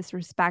tremendous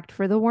respect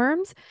for the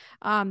worms.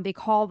 They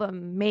call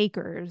them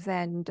makers,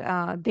 and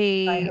By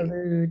they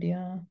Harud,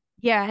 yeah.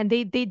 yeah, and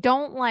they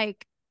don't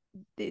like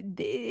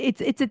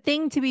it's a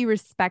thing to be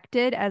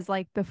respected as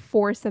like the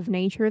force of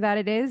nature that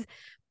it is,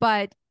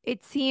 but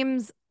it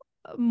seems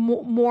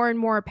more and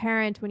more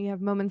apparent when you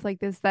have moments like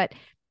this that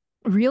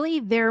really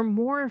they're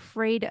more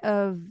afraid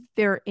of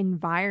their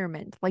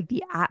environment, like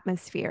the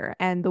atmosphere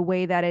and the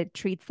way that it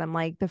treats them,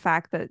 like the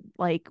fact that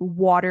like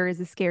water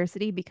is a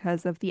scarcity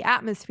because of the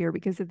atmosphere,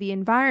 because of the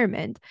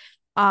environment,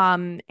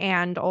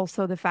 and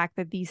also the fact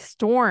that these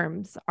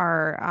storms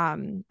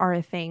are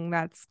a thing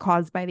that's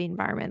caused by the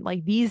environment.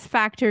 Like these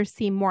factors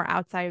seem more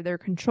outside of their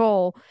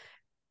control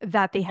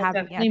that they That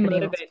haven't yet definitely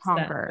been able to motivates them.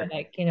 conquer.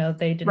 Like,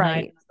 they denied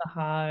Right. us the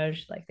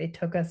Hajj, like they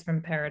took us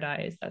from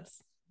paradise.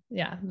 That's,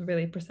 yeah,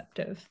 really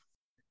perceptive.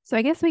 So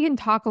I guess we can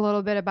talk a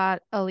little bit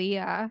about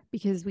Aaliyah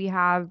because we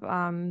have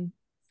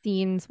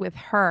scenes with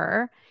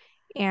her,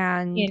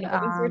 and What is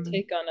your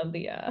take on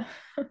Aaliyah?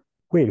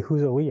 Wait,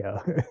 who's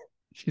Aaliyah?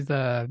 She's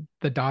the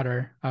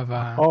daughter of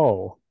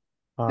Oh,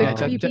 the yeah,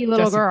 creepy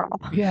little Jessica. girl.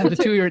 Yeah, the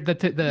 2 year The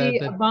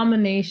the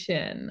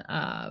abomination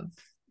of,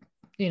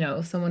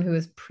 someone who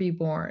is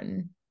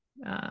preborn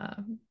uh,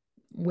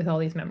 with all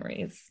these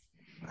memories.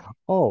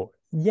 oh,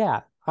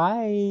 yeah.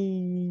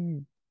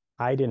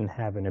 I didn't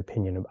have an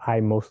opinion of.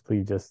 I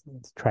mostly just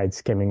tried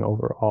skimming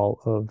over all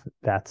of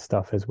that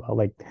stuff as well.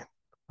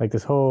 Like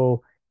this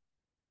whole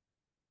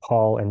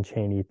Paul and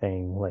Chani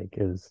thing, like,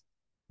 is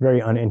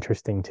very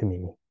uninteresting to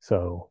me.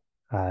 So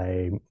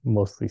I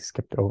mostly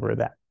skipped over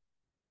that.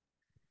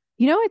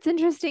 You know, it's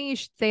interesting you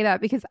should say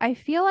that because I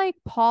feel like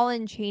Paul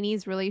and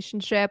Chani's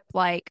relationship,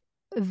 like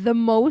the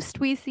most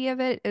we see of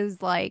it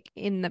is like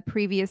in the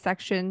previous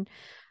section,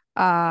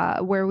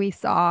 where we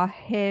saw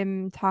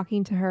him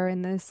talking to her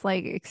in this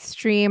like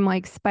extreme,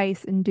 like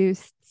spice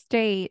induced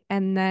state.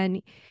 And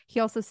then he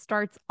also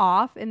starts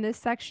off in this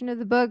section of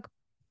the book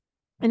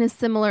in a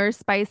similar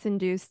spice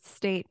induced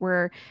state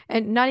where,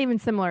 and not even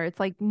similar, it's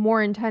like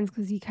more intense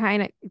because he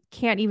kind of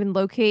can't even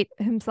locate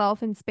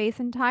himself in space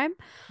and time.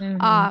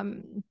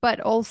 Mm-hmm. But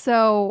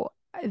also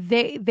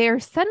they're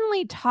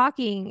suddenly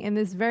talking in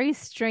this very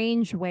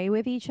strange way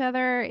with each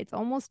other. It's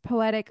almost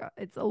poetic.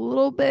 It's a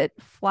little bit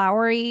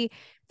flowery.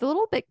 It's a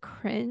little bit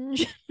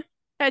cringe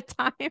at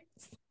times.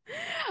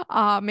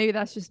 Maybe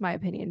that's just my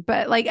opinion,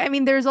 but like, I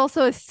mean, there's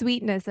also a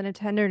sweetness and a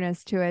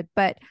tenderness to it,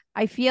 but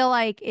I feel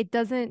like it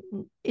doesn't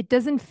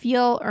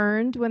feel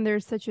earned when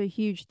there's such a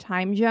huge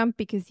time jump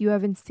because you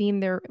haven't seen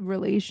their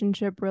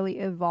relationship really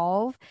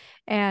evolve.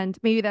 And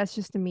maybe that's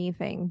just a me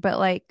thing, but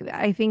like,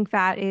 I think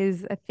that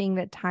is a thing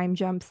that time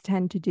jumps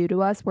tend to do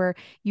to us, where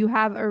you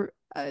have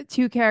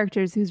two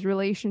characters whose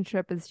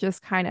relationship is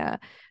just kind of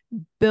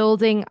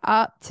building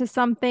up to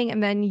something,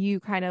 and then you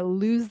kind of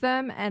lose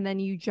them, and then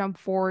you jump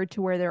forward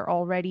to where they're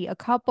already a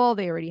couple,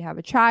 they already have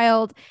a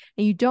child,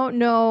 and you don't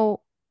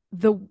know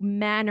the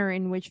manner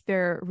in which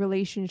their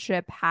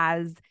relationship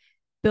has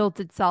built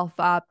itself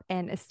up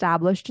and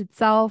established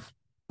itself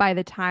by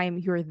the time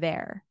you're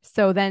there.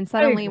 So then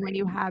suddenly when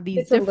you have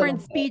these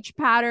different speech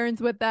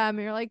patterns with them,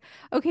 you're like,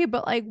 okay,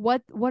 but like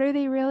what are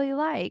they really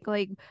like?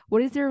 Like,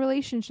 what is their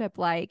relationship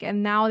like?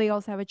 And now they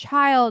also have a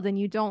child, and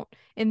you don't,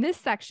 in this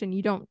section,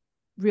 you don't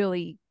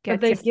really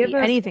get to see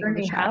anything of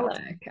the child.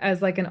 Halleck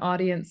as like an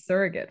audience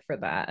surrogate for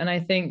that. And I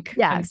think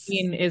yes,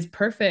 Akin is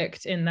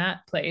perfect in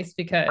that place,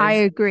 because I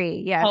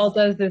agree. Yes. Paul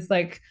does this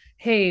like,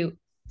 hey,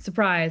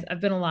 surprise,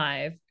 I've been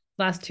alive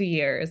last 2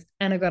 years,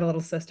 and I've got a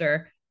little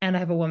sister, and I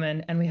have a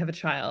woman, and we have a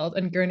child.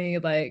 And Gurney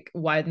like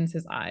widens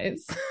his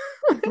eyes.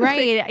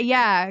 Right. Like,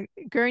 yeah.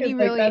 Gurney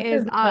like, really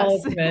is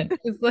us.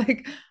 It's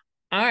like,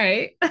 all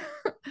right.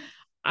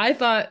 I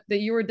thought that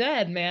you were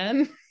dead,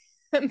 man.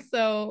 And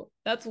so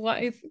that's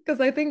why,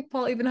 because I think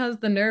Paul even has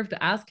the nerve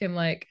to ask him,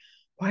 like,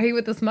 why are you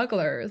with the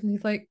smugglers? And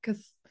he's like,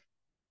 because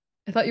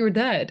I thought you were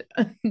dead.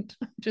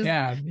 Just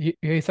yeah,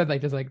 he said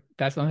like just like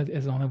that's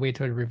his only way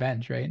to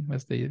revenge, right?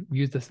 Was to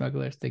use the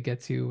smugglers to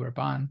get to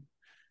Raban.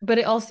 But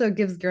it also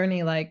gives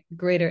Gurney like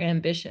greater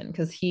ambition,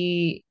 because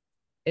he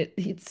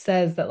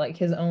says that like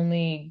his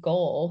only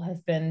goal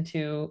has been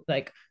to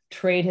like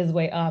trade his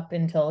way up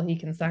until he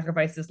can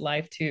sacrifice his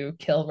life to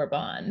kill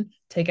Raban,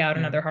 take out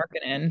another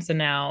Harkonnen. So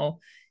now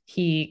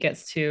he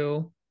gets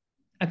to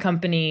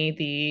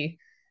accompany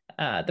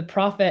the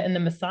prophet and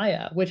the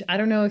Messiah, which I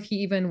don't know if he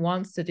even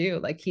wants to do.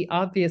 Like, he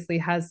obviously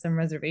has some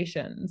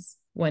reservations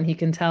when he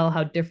can tell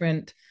how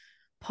different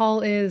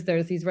Paul is.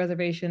 There's these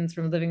reservations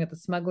from living with the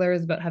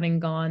smugglers about having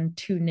gone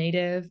too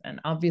native,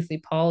 and obviously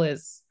Paul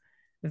is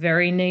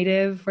very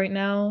native right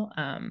now,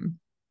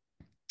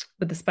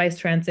 with the spice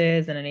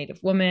trances and a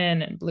native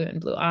woman and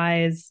blue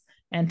eyes,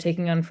 and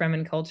taking on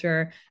Fremen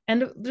culture,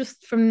 and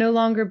just from no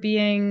longer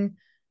being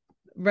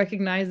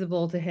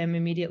recognizable to him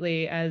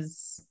immediately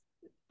as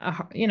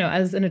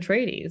as an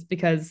Atreides,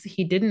 because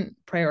he didn't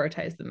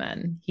prioritize the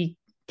men. He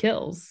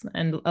kills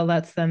and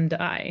lets them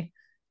die,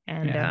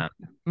 and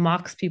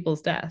mocks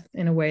people's death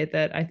in a way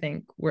that I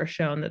think we're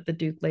shown that the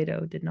Duke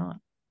Leto did not.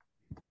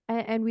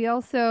 And we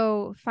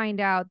also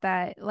find out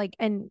that, like,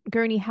 and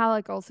Gurney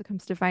Halleck also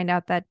comes to find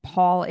out that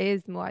Paul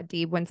is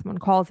Muad'Dib when someone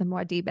calls him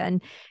Muad'Dib,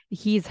 and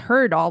he's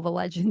heard all the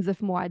legends of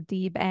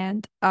Muad'Dib.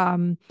 And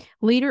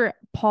later,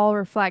 Paul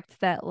reflects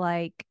that,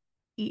 like,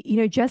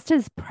 just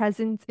his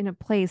presence in a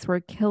place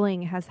where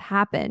killing has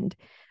happened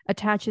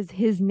attaches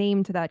his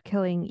name to that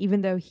killing,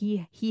 even though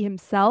he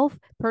himself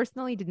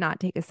personally did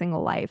not take a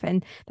single life.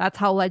 And that's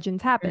how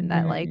legends happen.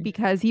 That, like,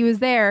 because he was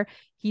there,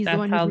 he's the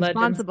one who's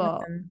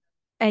responsible.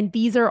 And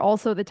these are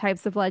also the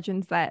types of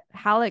legends that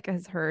Halleck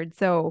has heard.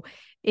 So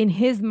in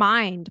his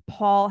mind,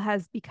 Paul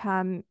has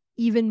become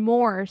even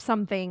more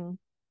something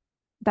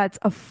that's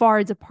a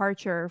far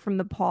departure from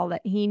the Paul that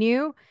he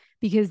knew,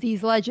 because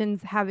these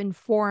legends have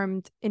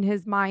informed in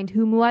his mind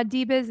who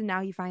Muad'Dib is, and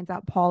now he finds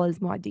out Paul is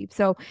Muad'Dib.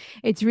 So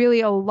it's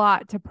really a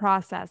lot to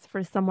process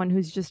for someone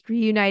who's just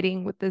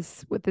reuniting with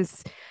this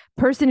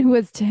person who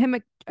was to him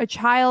a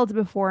child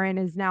before and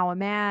is now a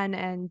man,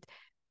 and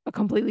a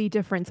completely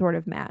different sort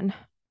of man.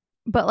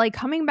 But like,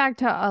 coming back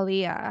to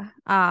Alia,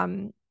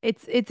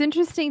 it's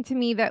interesting to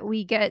me that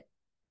we get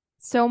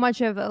so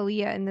much of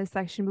Alia in this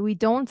section, but we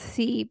don't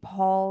see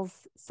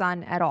Paul's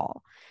son at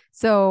all.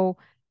 So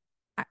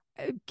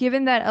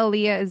given that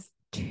Alia is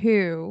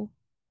 2,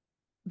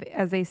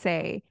 as they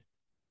say,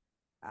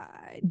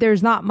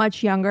 there's not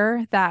much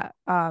younger that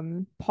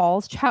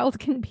Paul's child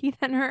can be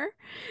than her.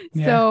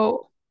 Yeah.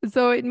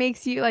 So it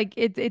makes you like,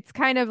 it's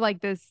kind of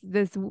like this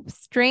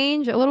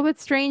strange, a little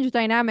bit strange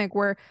dynamic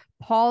where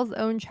Paul's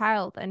own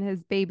child and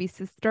his baby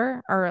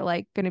sister are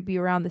like going to be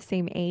around the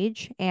same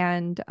age,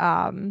 and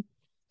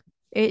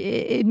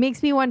it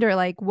makes me wonder,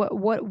 like,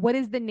 what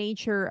is the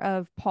nature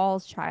of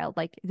Paul's child?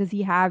 Like, does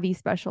he have these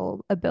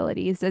special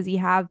abilities? Does he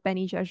have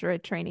Bene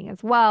Gesserit training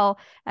as well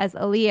as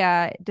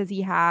Alia? Does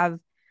he have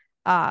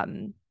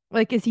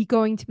like, is he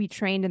going to be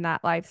trained in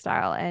that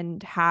lifestyle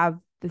and have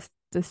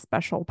the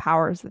special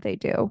powers that they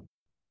do?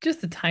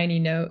 Just a tiny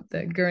note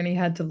that Gurney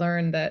had to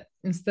learn that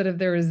instead of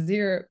there was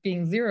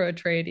being zero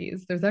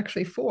Atreides, there's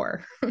actually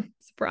 4.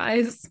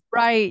 Surprise.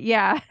 Right.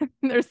 Yeah.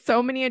 There's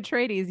so many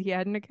Atreides he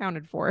hadn't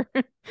accounted for.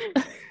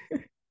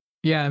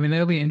 Yeah, I mean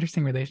that'll be an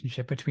interesting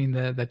relationship between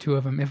the two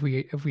of them if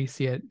we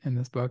see it in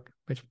this book,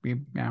 which I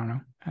don't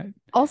know.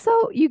 Also,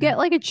 you Yeah. get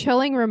like a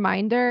chilling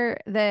reminder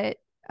that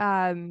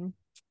um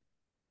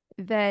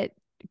that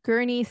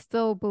Gurney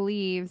still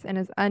believes and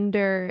is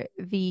under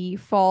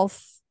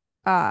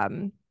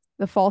um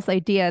the false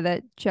idea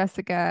that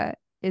Jessica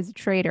is a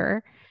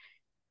traitor.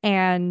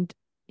 And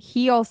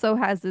he also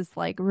has this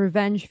like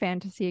revenge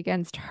fantasy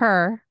against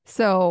her.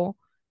 So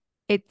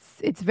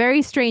it's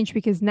very strange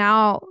because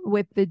now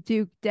with the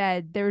Duke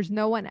dead, there's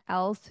no one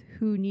else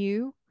who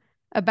knew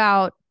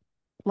about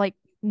like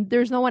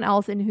there's no one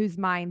else in whose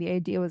mind the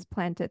idea was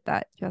planted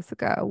that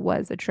Jessica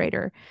was a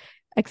traitor,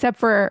 except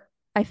for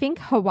I think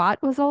Hawat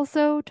was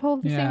also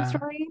told the same Yeah.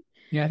 story.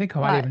 Yeah, I think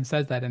Hawat But even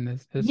says that in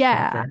this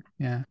yeah, chapter.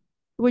 Yeah.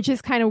 which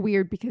is kind of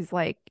weird because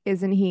like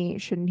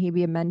shouldn't he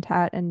be a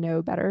mentat and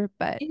know better?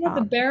 But Yeah,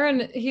 the Baron,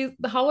 the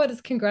Howard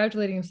is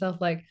congratulating himself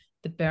like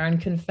the Baron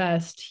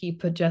confessed he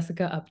put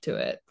Jessica up to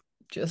it.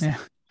 Just Yeah.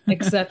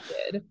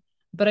 accepted.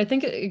 But I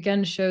think it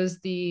again shows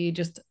the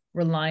just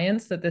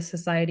reliance that this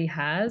society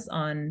has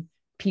on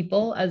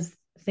people as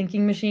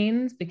thinking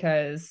machines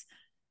because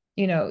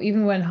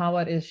even when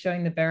Hawat is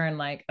showing the Baron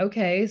like,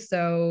 okay,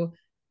 so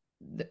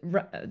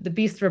the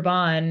Beast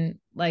Raban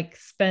like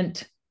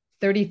spent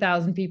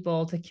 30,000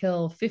 people to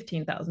kill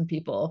 15,000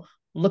 people.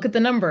 Look at the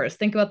numbers.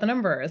 Think about the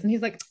numbers. And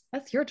he's like,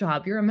 that's your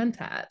job. You're a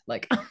mentat.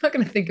 Like, I'm not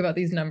going to think about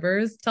these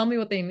numbers. Tell me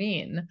what they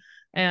mean.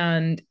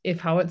 And if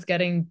Howard's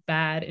getting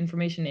bad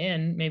information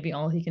in, maybe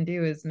all he can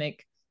do is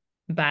make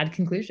bad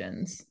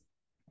conclusions.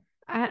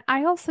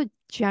 I also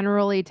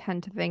generally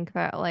tend to think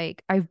that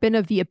like I've been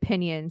of the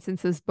opinion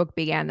since this book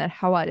began that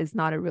Hawat is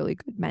not a really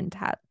good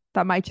mentat.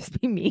 That might just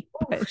be me,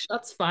 but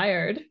Shots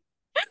fired.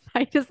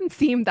 he doesn't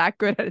seem that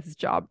good at his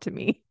job to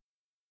me.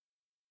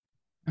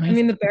 I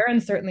mean, the Baron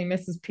certainly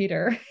misses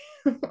Peter.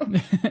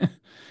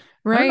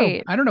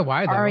 Right. I don't know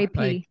why though. R.I.P.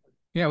 Like,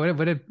 yeah,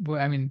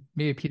 I mean,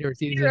 maybe Peter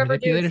was easily Peter ever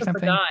do manipulated or except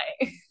for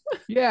something. die.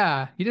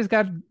 Yeah, he just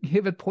got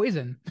hit with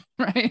poison,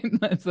 right?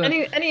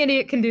 Any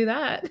idiot can do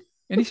that.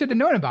 And he should have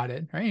known about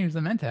it, right? He was a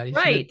mentat.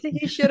 Right.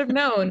 He should have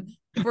known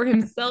for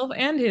himself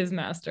and his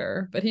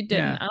master, but he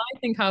didn't. Yeah. And I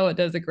think Howard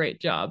does a great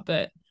job,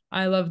 but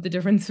I love the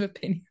difference of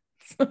opinions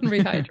on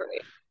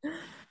Rehydrate.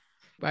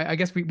 I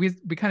guess we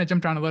kind of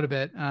jumped around a little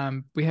bit.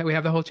 We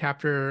have the whole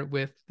chapter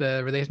with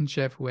the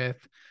relationship with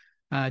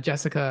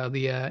Jessica,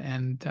 Leah,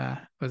 and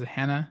was it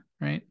Hannah,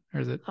 right?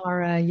 Or is it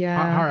Hara?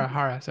 Yeah.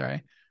 Hara,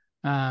 sorry.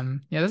 Yeah,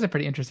 that's a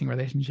pretty interesting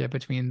relationship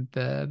between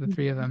the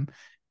three of them.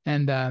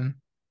 And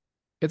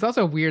it's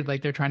also weird,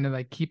 like they're trying to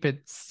like keep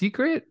it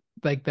secret,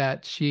 like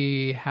that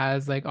she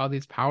has like all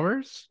these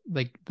powers,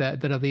 like that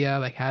Aaliyah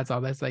like has all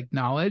this like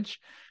knowledge,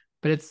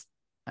 but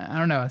I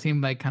don't know, it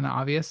seemed like kind of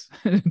obvious.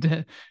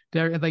 Like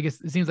it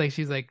seems like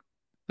she's like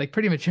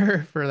pretty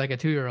mature for like a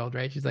 2-year-old,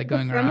 right? She's like The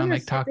going around Fremen are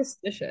like talk.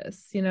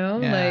 superstitious,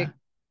 Yeah. like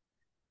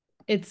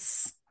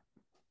it's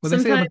Well, they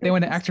say sometimes they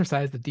want to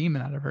exorcise the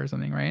demon out of her or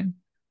something, right?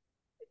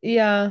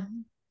 yeah.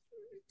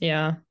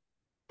 Yeah.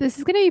 This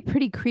is gonna be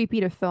pretty creepy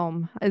to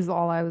film, is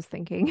all I was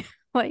thinking.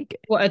 Like,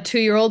 What, a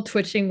 2-year-old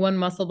twitching one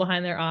muscle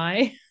behind their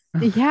eye?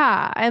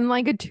 yeah, and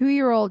like a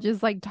 2-year-old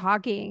just like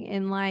talking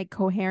in like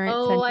coherent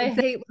Oh, I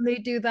sentences, hate when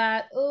they do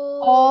that.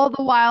 all Oh,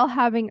 the while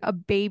having a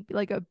baby,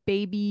 like a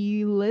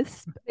baby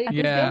lisp at the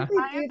Yeah. same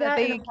they time do that that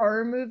they, in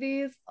horror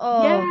movies.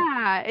 Oh,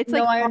 yeah, it's no,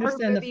 like I horror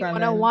understand the movie Fremen.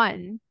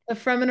 101. The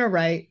Fremen are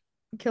right.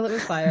 Kill it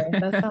with fire.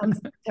 That sounds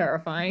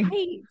terrifying.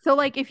 Right. So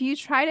like if you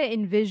try to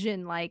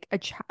envision like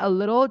a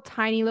little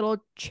tiny little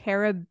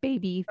cherub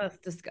baby That's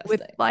with disgusting.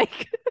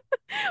 like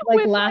Like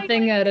with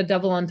laughing at a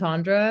double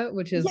entendre,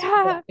 which is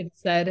yeah, what it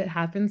said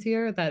happens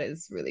here. That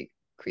is really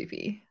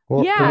creepy.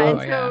 Or, yeah, and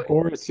or, yeah. so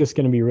or it's just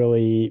going to be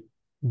really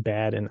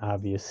bad and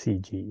obvious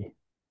CG,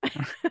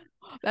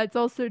 that's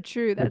also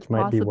true. That's which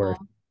might be worse.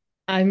 possible.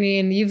 I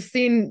mean, you've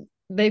seen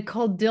they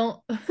called Dune.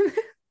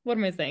 What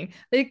am I saying?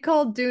 They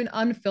called Dune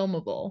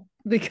unfilmable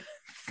because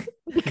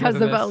Because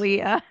of this.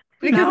 Aaliyah.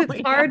 because Now it's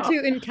we hard know.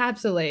 to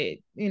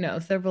encapsulate,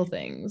 several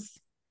things.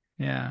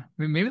 Yeah.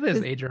 I mean, maybe they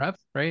just Because age her up,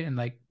 right? And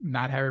like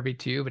not have her be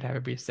 2, but have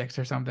her be 6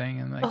 or something.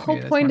 And the like whole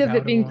maybe that's point more of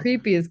it being palatable.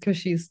 creepy is because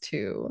she's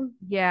 2.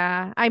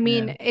 Yeah. I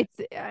mean,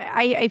 Yeah.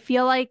 I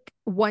feel like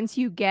once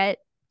you get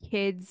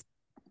kids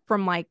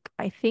from like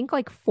I think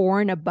like 4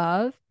 and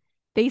above,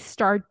 they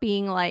start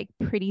being like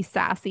pretty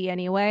sassy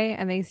anyway,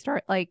 and they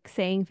start like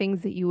saying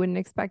things that you wouldn't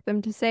expect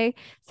them to say.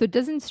 So it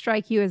doesn't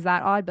strike you as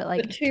that odd, but The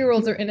like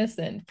 2-year-olds are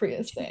innocent,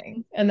 Priya's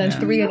saying. And then Yeah.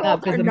 3 and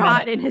up 2-year-olds are is a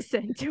not menace.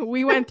 innocent.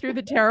 We went through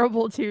the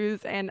terrible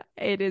twos, and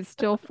it is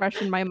still fresh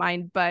in my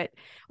mind, but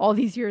all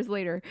these years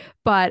later.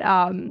 But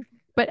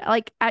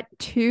like at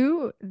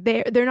 2,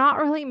 they're not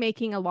really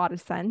making a lot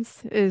of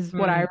sense, is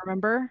what I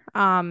remember.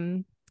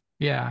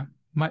 Yeah.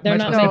 Much They're much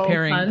not less making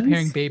comparing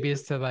puns.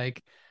 babies to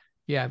like,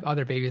 yeah,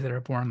 other babies that are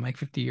born like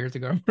 50 years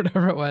ago, or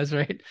whatever it was,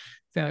 right?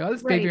 Saying like, oh,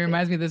 this baby Right.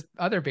 reminds me of this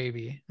other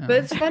baby. But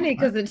it's funny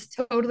because it's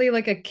totally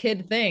like a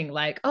kid thing.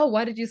 Like, oh,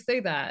 why did you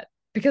say that?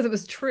 Because it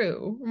was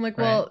true. I'm like,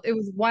 Right. well, it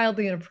was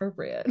wildly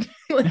inappropriate.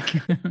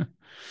 Like,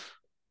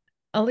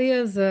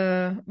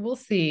 Aaliyah's we'll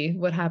see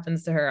what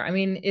happens to her. I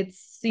mean, it's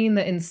seen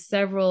that in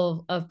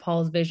several of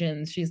Paul's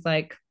visions, she's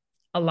like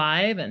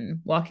alive and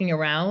walking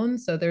around.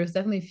 So there's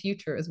definitely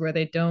futures where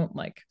they don't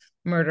like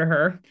murder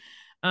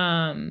her.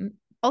 Um,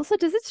 Also,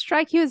 does it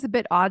strike you as a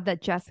bit odd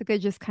that Jessica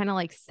just kind of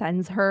like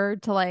sends her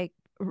to like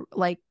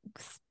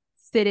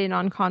sit in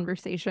on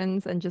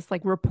conversations and just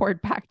like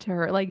report back to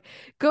her? Like,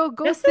 go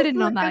sit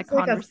in on that Jessica's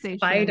like a conversation.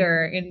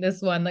 spider in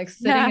this one, like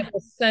sitting Yeah. at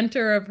the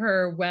center of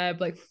her web,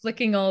 like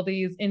flicking all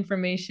these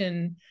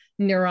information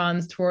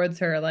neurons towards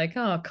her, like,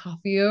 oh,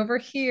 coffee over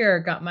here,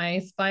 got my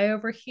spy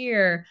over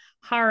here,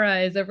 Hara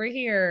is over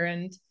here.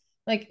 And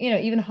like,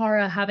 even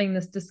Hara having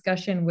this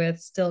discussion with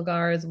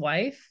Stilgar's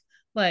wife,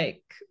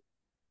 like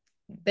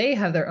they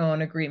have their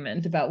own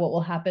agreement about what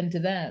will happen to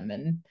them,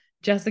 and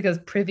Jessica's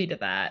privy to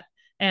that.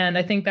 And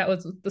I think that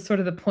was the sort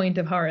of the point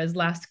of Hara's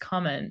last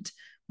comment,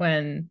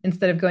 when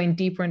instead of going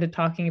deeper into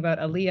talking about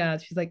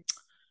Aaliyah, she's like,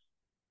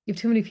 you have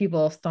too many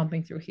people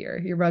stomping through here,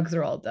 your rugs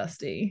are all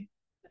dusty.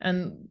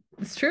 And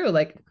it's true,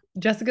 like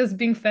Jessica's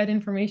being fed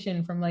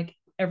information from like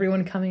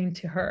everyone coming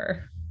to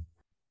her.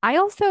 I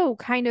also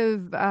kind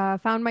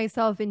of found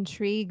myself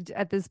intrigued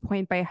at this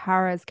point by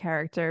Hara's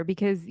character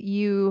because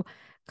you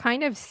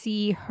kind of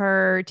see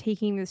her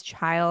taking this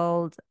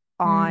child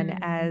on Mm.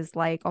 as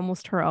like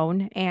almost her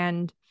own.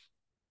 And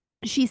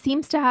she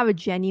seems to have a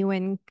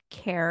genuine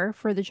care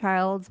for the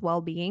child's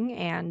well-being.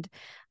 And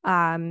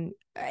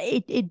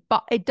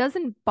it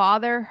doesn't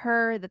bother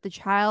her that the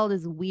child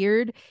is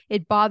weird.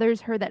 It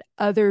bothers her that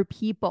other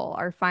people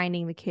are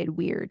finding the kid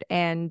weird,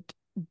 and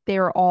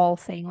they're all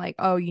saying like,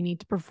 oh, you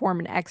need to perform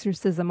an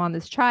exorcism on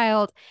this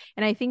child.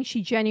 And I think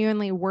she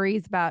genuinely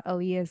worries about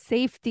Aaliyah's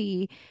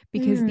safety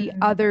because the Mm.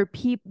 other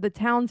people, the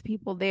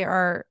townspeople,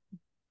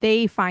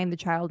 they find the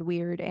child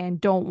weird and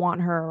don't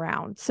want her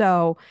around.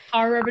 So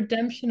Hara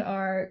redemption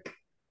arc.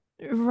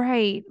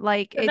 right,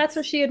 like But that's what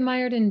it's she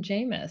admired in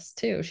Jameis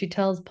too. She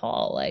tells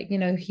Paul, like,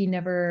 he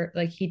never,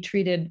 like, he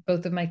treated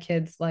both of my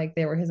kids like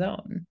they were his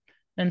own.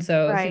 And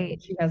so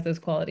right. she has those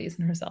qualities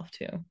in herself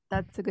too.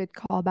 That's a good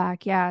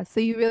callback. Yeah. So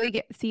you really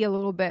get see a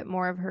little bit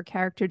more of her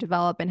character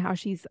develop and how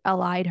she's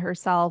allied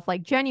herself,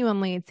 like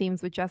genuinely, it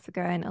seems, with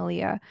Jessica and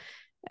Aaliyah.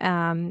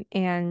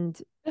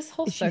 And This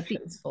whole she see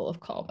section's full of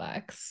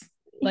callbacks.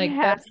 Like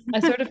yeah. that's, I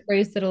sort of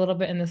phrased it a little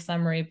bit in the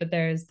summary, but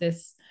there's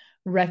this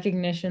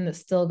recognition that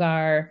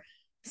Stilgar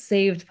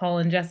saved Paul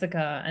and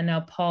Jessica, and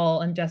now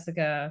Paul and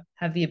Jessica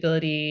have the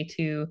ability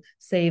to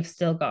save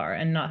Stilgar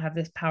and not have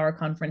this power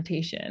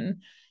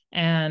confrontation.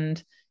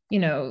 And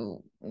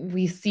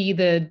we see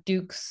the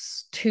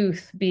Duke's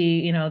tooth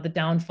be, the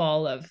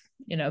downfall of,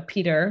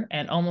 Peter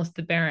and almost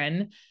the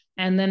Baron.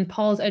 And then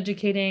Paul's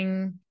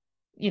educating,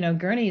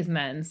 Gurney's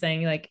men,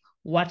 saying like,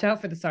 watch out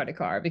for the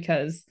Sardaukar,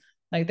 because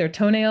like their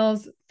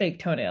toenails, fake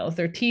toenails,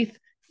 their teeth,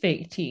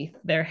 fake teeth,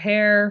 their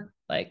hair,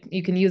 like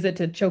you can use it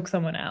to choke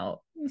someone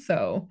out.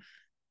 So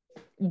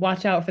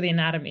watch out for the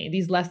anatomy.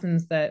 These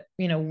lessons that,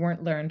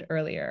 weren't learned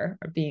earlier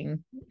are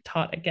being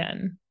taught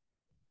again.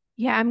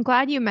 Yeah, I'm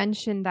glad you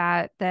mentioned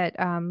that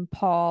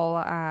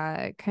Paul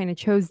kind of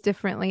chose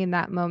differently in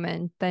that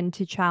moment than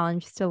to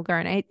challenge Stilgar.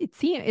 And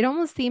it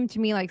almost seemed to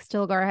me like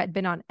Stilgar had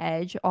been on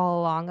edge all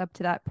along up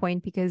to that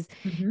point because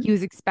Mm-hmm. he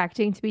was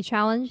expecting to be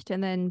challenged,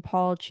 and then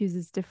Paul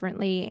chooses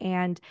differently.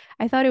 And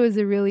I thought it was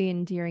a really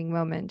endearing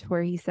moment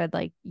where he said,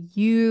 like, Oh, I've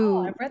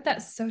you read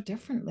that so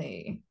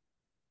differently.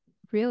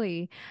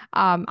 really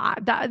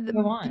that Go the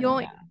on.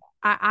 only Yeah.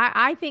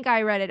 I think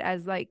I read it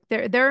as like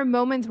there are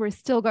moments where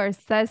Stilgar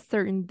says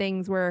certain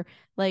things where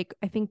like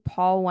I think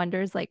Paul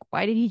wonders like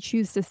why did he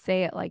choose to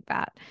say it like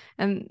that?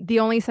 And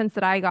the only sense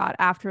that I got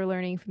after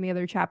learning from the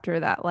other chapter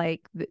that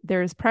like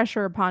there's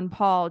pressure upon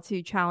Paul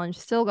to challenge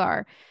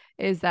Stilgar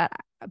is that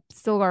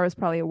Stilgar was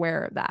probably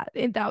aware of that.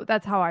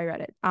 That's how I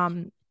read it.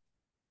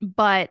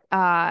 But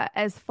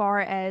as far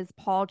as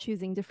Paul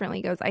choosing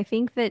differently goes, I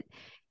think that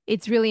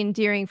it's really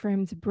endearing for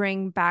him to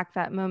bring back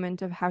that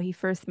moment of how he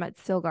first met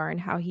Stilgar and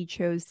how he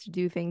chose to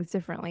do things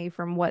differently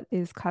from what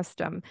is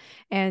custom.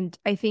 And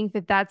I think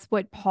that that's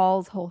what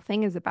Paul's whole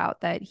thing is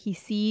about, that he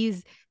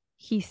sees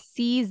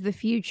the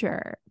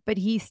future, but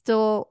he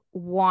still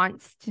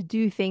wants to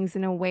do things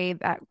in a way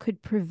that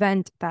could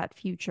prevent that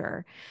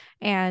future.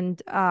 And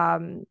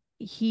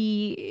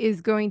he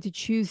is going to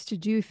choose to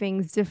do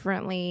things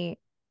differently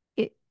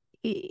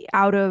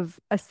out of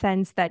a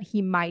sense that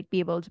he might be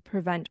able to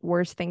prevent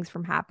worse things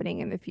from happening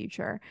in the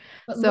future.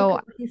 But look So,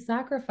 at what he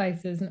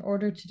sacrifices in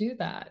order to do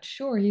that.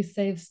 Sure, he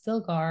saves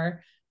Stilgar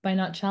by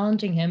not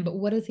challenging him, but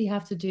what does he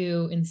have to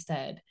do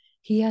instead?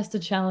 He has to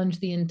challenge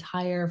the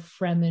entire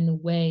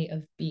Fremen way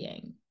of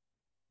being.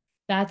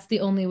 That's the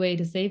only way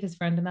to save his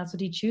friend, and that's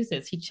what he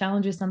chooses. He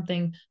challenges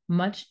something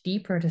much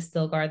deeper to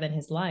Stilgar than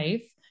his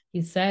life.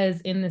 He says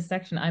in this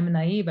section, I'm a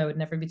naive, I would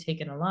never be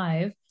taken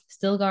alive.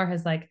 Stilgar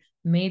has like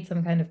made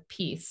some kind of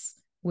peace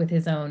with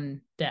his own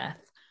death,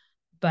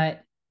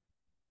 but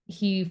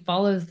he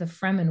follows the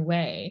Fremen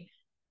way,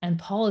 and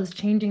Paul is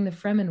changing the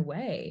Fremen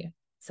way.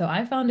 So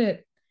I found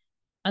it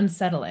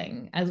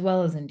unsettling as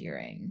well as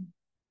endearing.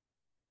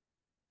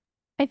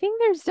 I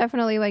think there's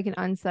definitely like an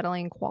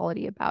unsettling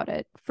quality about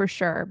it for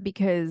sure,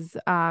 because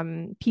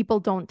people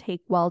don't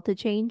take well to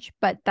change,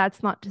 but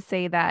that's not to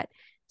say that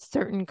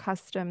certain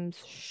customs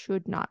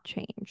should not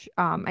change.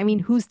 I mean,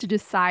 who's to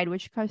decide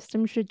which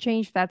customs should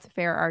change? That's a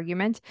fair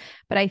argument.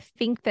 But I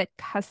think that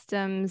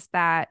customs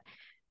that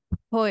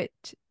put,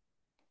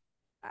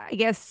 I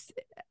guess,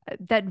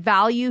 that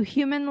value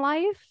human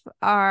life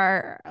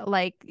are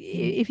like,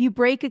 if you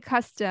break a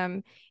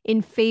custom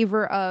in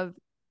favor of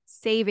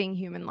saving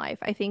human life,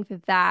 I think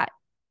that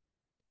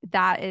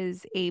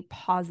is a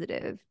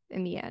positive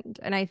in the end.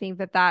 And I think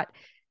that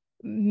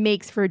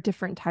makes for a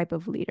different type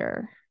of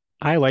leader.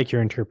 I like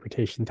your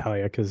interpretation,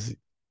 Talia, because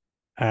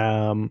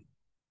I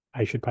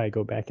should probably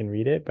go back and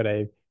read it, but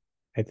I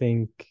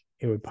think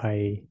it would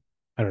probably,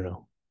 I don't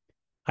know.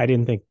 I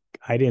didn't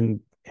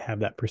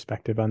have that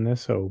perspective on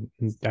this, so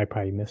I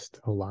probably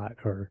missed a lot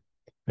or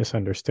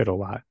misunderstood a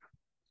lot.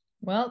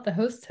 Well, the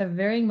hosts have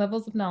varying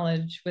levels of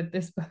knowledge with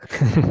this book.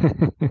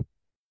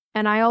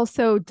 And I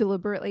also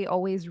deliberately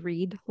always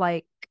read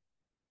like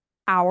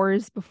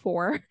hours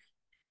before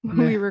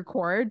we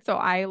record. So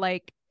I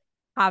like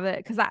have it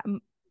because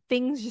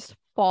things just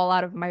fall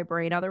out of my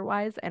brain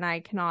otherwise, and I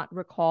cannot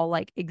recall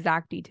like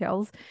exact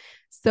details.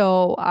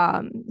 So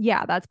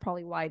yeah, that's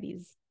probably why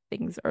these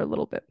things are a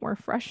little bit more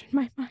fresh in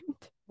my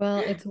mind. Well,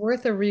 it's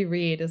worth a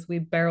reread as we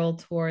barrel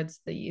towards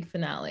the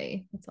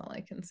finale. That's all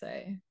I can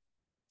say.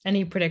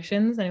 Any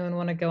predictions? Anyone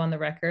want to go on the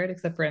record,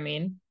 except for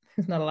Amin,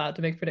 who's not allowed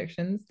to make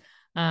predictions?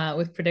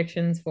 With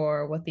predictions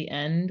for what the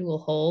end will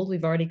hold.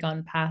 We've already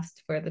gone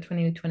past where the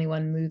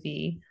 2021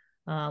 movie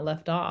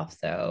left off.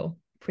 So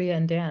Priya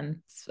and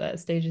Dan,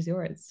 stage is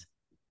yours.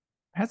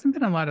 Hasn't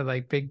been a lot of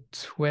like big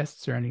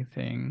twists or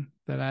anything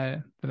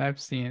that I've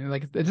seen.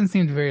 Like it doesn't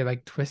seem very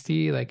like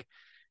twisty. Like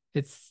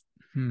it's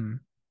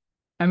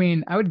I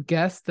mean, I would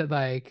guess that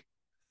like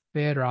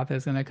Feyd-Rautha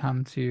is gonna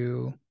come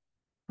to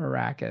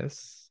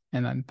Arrakis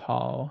and then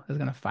Paul is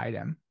gonna fight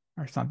him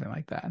or something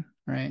like that,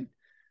 right?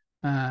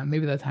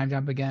 Maybe the time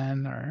jump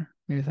again or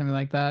maybe something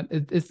like that.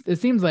 It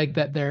seems like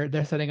that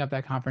they're setting up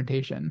that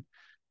confrontation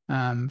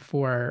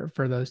for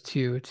those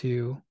two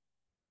to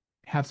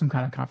have some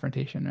kind of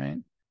confrontation, right?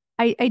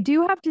 I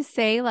do have to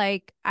say,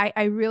 like,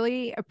 I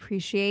really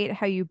appreciate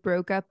how you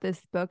broke up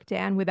this book,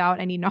 Dan, without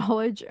any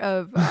knowledge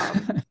of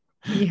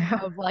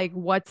of like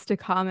what's to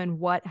come and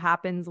what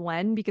happens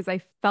when, because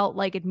I felt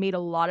like it made a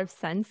lot of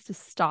sense to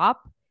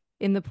stop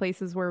in the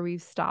places where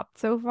we've stopped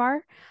so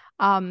far.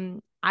 I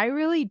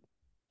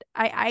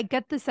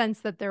get the sense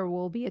that there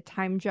will be a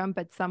time jump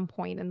at some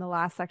point in the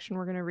last section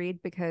we're going to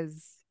read,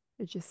 because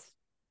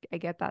I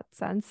get that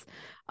sense.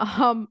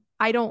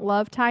 I don't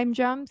love time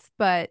jumps,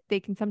 but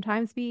they can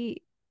sometimes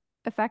be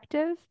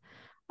effective,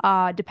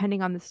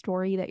 depending on the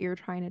story that you're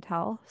trying to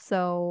tell.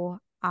 So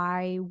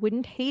I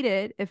wouldn't hate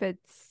it if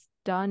it's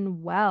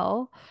done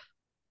well.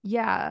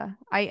 Yeah,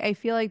 I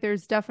feel like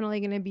there's definitely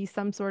going to be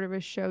some sort of a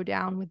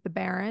showdown with the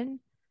Baron,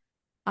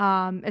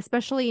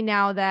 especially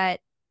now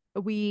that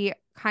we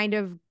kind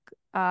of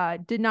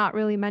did not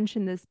really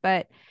mention this,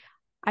 but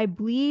I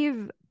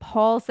believe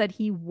Paul said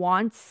he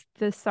wants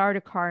the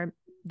Sardaukar,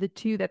 the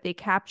two that they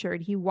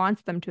captured, he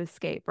wants them to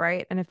escape,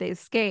 right? And if they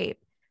escape,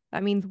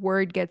 that means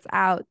word gets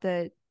out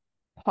that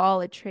Paul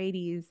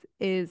Atreides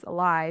is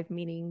alive,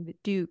 meaning the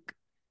Duke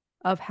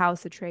of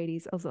House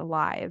Atreides is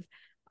alive.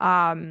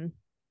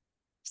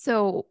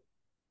 So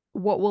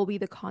what will be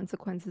the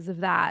consequences of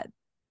that?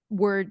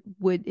 Word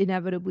would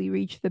inevitably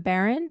reach the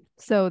Baron,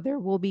 so there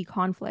will be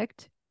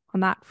conflict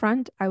on that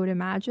front, I would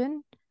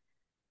imagine.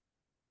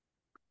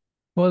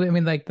 Well, I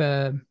mean,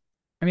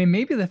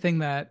 maybe the thing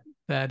that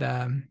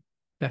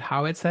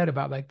Howard said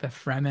about like the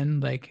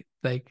Fremen,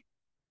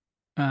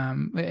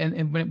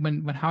 and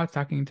when Howard's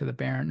talking to the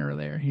Baron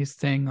earlier, he's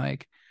saying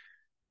like,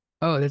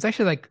 oh, there's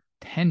actually like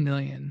 10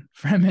 million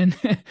Fremen,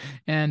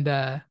 and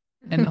the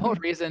whole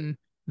reason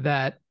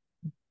that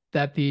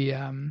the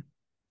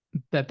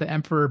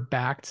Emperor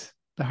backed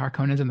the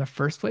Harkonnens in the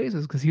first place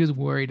is because he was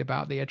worried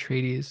about the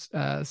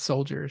Atreides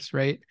soldiers,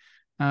 right?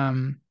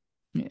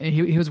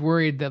 He was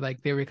worried that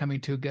like they were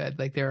becoming too good,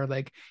 like they were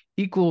like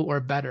equal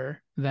or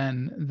better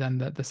than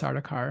the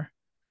Sardaukar.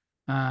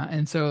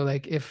 And so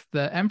like if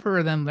the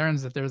Emperor then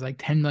learns that there's like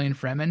 10 million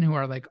Fremen who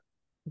are like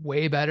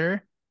way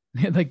better,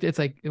 like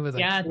it was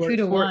like 2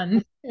 to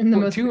 1 in the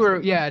most two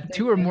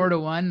or more to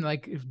one,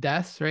 like if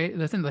deaths, right?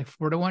 That's like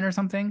 4 to 1 or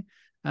something.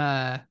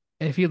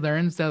 If he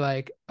learns that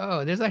like,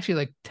 oh, there's actually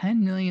like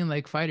 10 million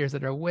like fighters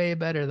that are way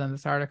better than the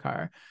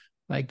Sardaukar,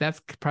 like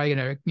that's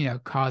probably gonna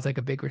cause like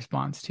a big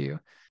response too.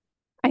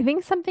 I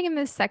think something in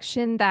this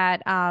section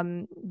that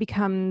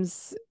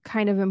becomes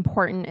kind of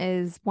important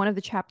is one of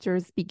the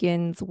chapters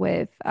begins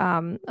with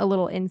a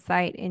little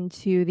insight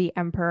into the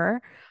Emperor.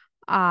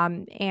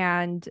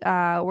 And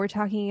we're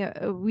talking,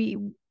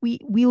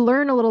 we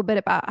learn a little bit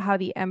about how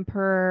the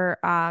Emperor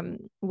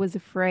was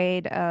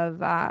afraid of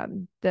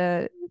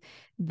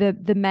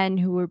the men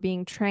who were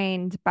being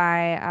trained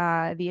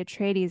by the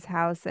Atreides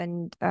house,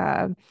 and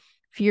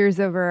fears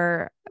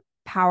over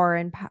power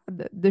and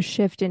the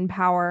shift in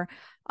power.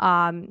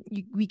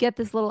 We get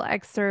this little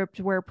excerpt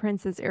where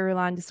Princess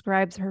Irulan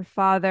describes her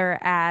father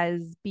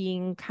as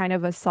being kind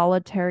of a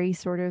solitary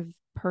sort of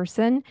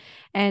person,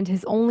 and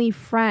his only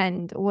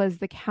friend was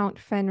the Count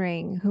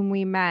Fenring, whom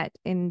we met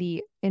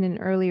in an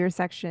earlier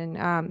section,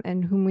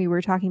 and whom we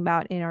were talking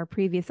about in our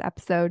previous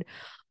episode.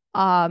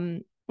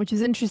 Which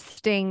is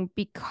interesting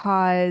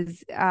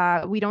because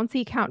we don't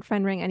see Count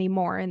Fenring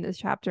anymore in this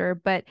chapter,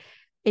 but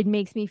it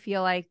makes me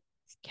feel like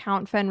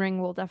Count Fenring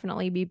will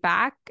definitely be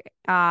back.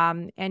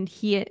 And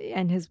he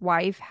and his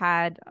wife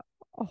had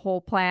a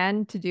whole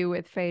plan to do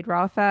with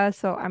Feyd-Rautha,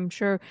 so I'm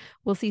sure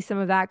we'll see some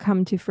of that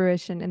come to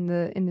fruition in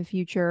the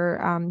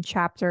future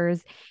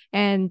chapters.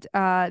 And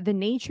the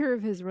nature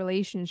of his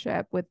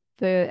relationship with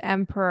the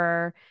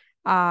Emperor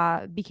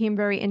became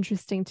very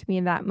interesting to me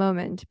in that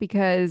moment,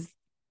 because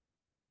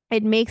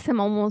it makes him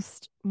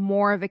almost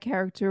more of a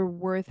character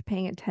worth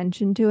paying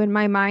attention to in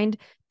my mind,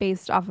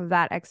 based off of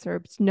that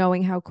excerpt,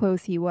 knowing how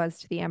close he was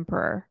to the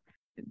Emperor.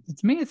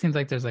 To me, it seems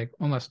like there's like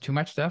almost too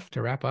much stuff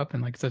to wrap up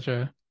in like such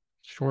a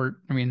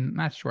short, I mean,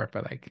 not short,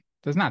 but like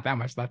there's not that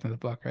much left in the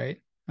book, right?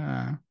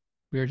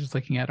 We were just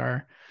looking at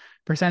our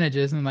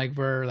percentages and like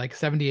we're like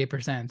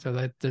 78%. So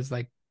that there's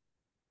like,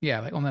 yeah,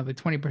 like only like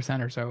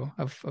 20% or so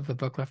of the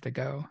book left to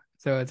go.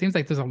 So it seems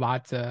like there's a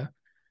lot to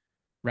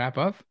wrap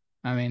up.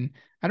 I mean,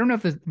 I don't know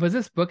if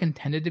this book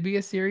intended to be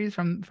a series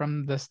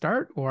from the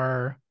start,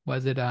 or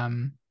was it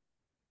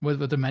was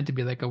it meant to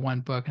be like a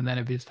one book and then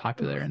it was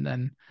popular and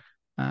then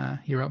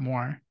he wrote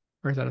more,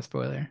 or is that a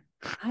spoiler?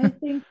 I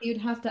think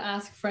you'd have to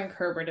ask Frank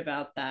Herbert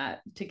about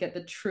that to get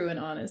the true and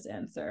honest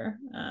answer.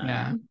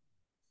 Yeah.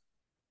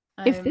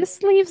 If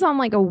this leaves on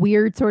like a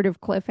weird sort of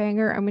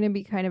cliffhanger, I'm going to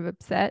be kind of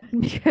upset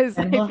because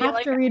and we'll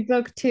have to read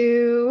book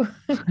 2.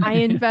 I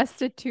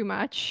invested too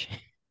much.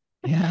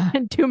 Yeah.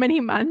 And too many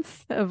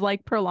months of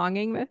like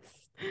prolonging this.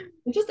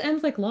 It just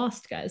ends like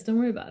Lost, guys. Don't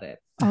worry about it.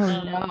 Oh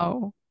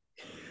no.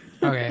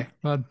 Okay.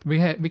 Well, we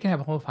can have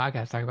a whole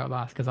podcast talk about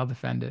Lost because I'll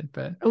defend it,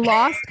 but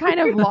Lost kind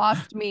of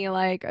lost me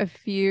like a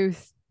few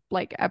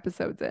like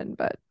episodes in,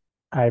 but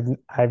I've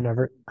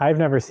never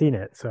seen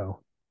it, so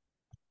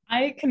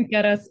I can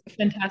get us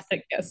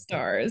fantastic guest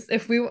stars.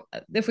 If we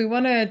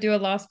want to do a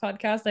Lost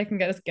podcast, I can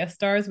get us guest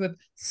stars with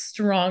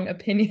strong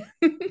opinions.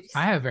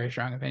 I have very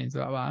strong opinions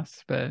about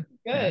Lost, but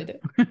good.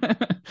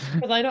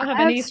 Because I don't have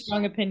any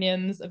strong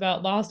opinions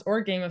about Lost or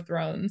Game of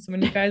Thrones.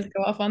 When you guys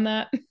go off on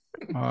that,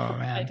 oh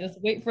man, I just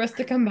wait for us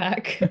to come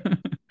back.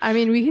 I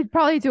mean, we could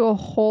probably do a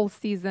whole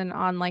season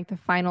on like the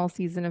final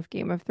season of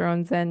Game of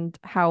Thrones and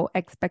how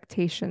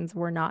expectations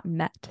were not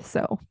met.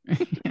 So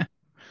yeah.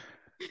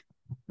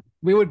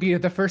 We would be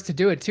the first to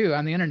do it too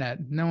on the internet.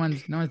 No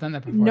one's done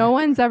that before. No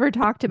one's ever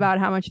talked about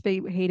how much they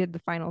hated the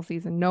final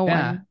season. No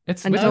one.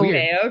 It's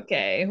okay.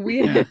 Okay. We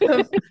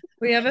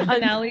have a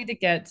finale to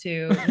get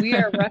to. We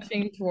are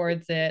rushing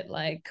towards it,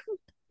 like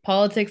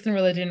politics and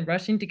religion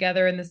rushing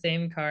together in the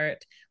same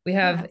cart. We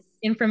have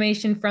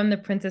information from the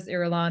Princess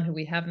Irulan, who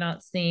we have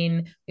not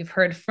seen. We've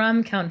heard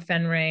from Count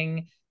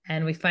Fenring,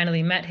 and we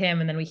finally met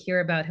him, and then we hear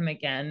about him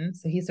again.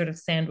 So he's sort of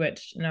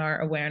sandwiched in our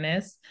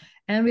awareness.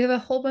 And we have a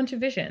whole bunch of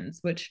visions,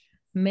 which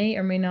may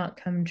or may not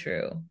come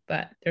true,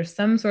 but there's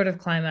some sort of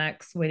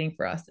climax waiting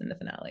for us in the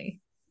finale.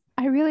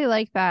 I really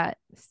like that,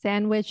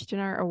 sandwiched in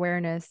our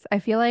awareness. I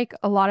feel like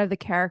a lot of the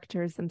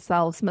characters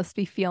themselves must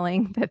be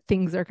feeling that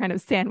things are kind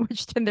of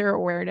sandwiched in their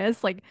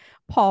awareness, like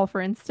Paul, for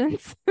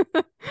instance.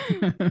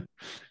 I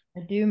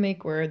do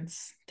make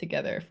words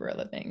together for a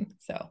living,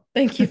 so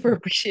thank you for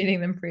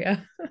appreciating them,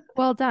 Priya.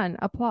 Well done.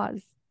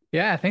 Applause.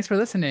 Yeah, thanks for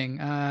listening.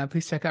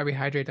 Please check out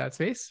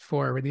rehydrate.space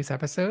for release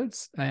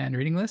episodes and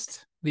reading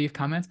lists. Leave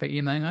comments by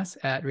emailing us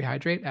at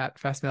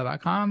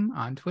rehydrate@fastmail.com,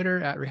 on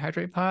Twitter at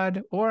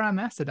rehydratepod, or on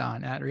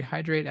Mastodon at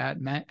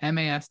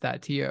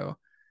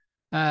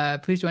rehydrate@mas.to.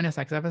 Please join us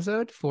next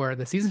episode for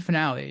the season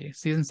finale,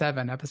 season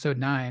 7, episode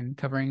 9,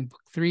 covering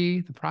book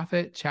 3, The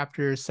Prophet,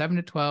 chapters 7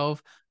 to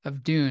 12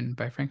 of Dune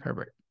by Frank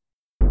Herbert.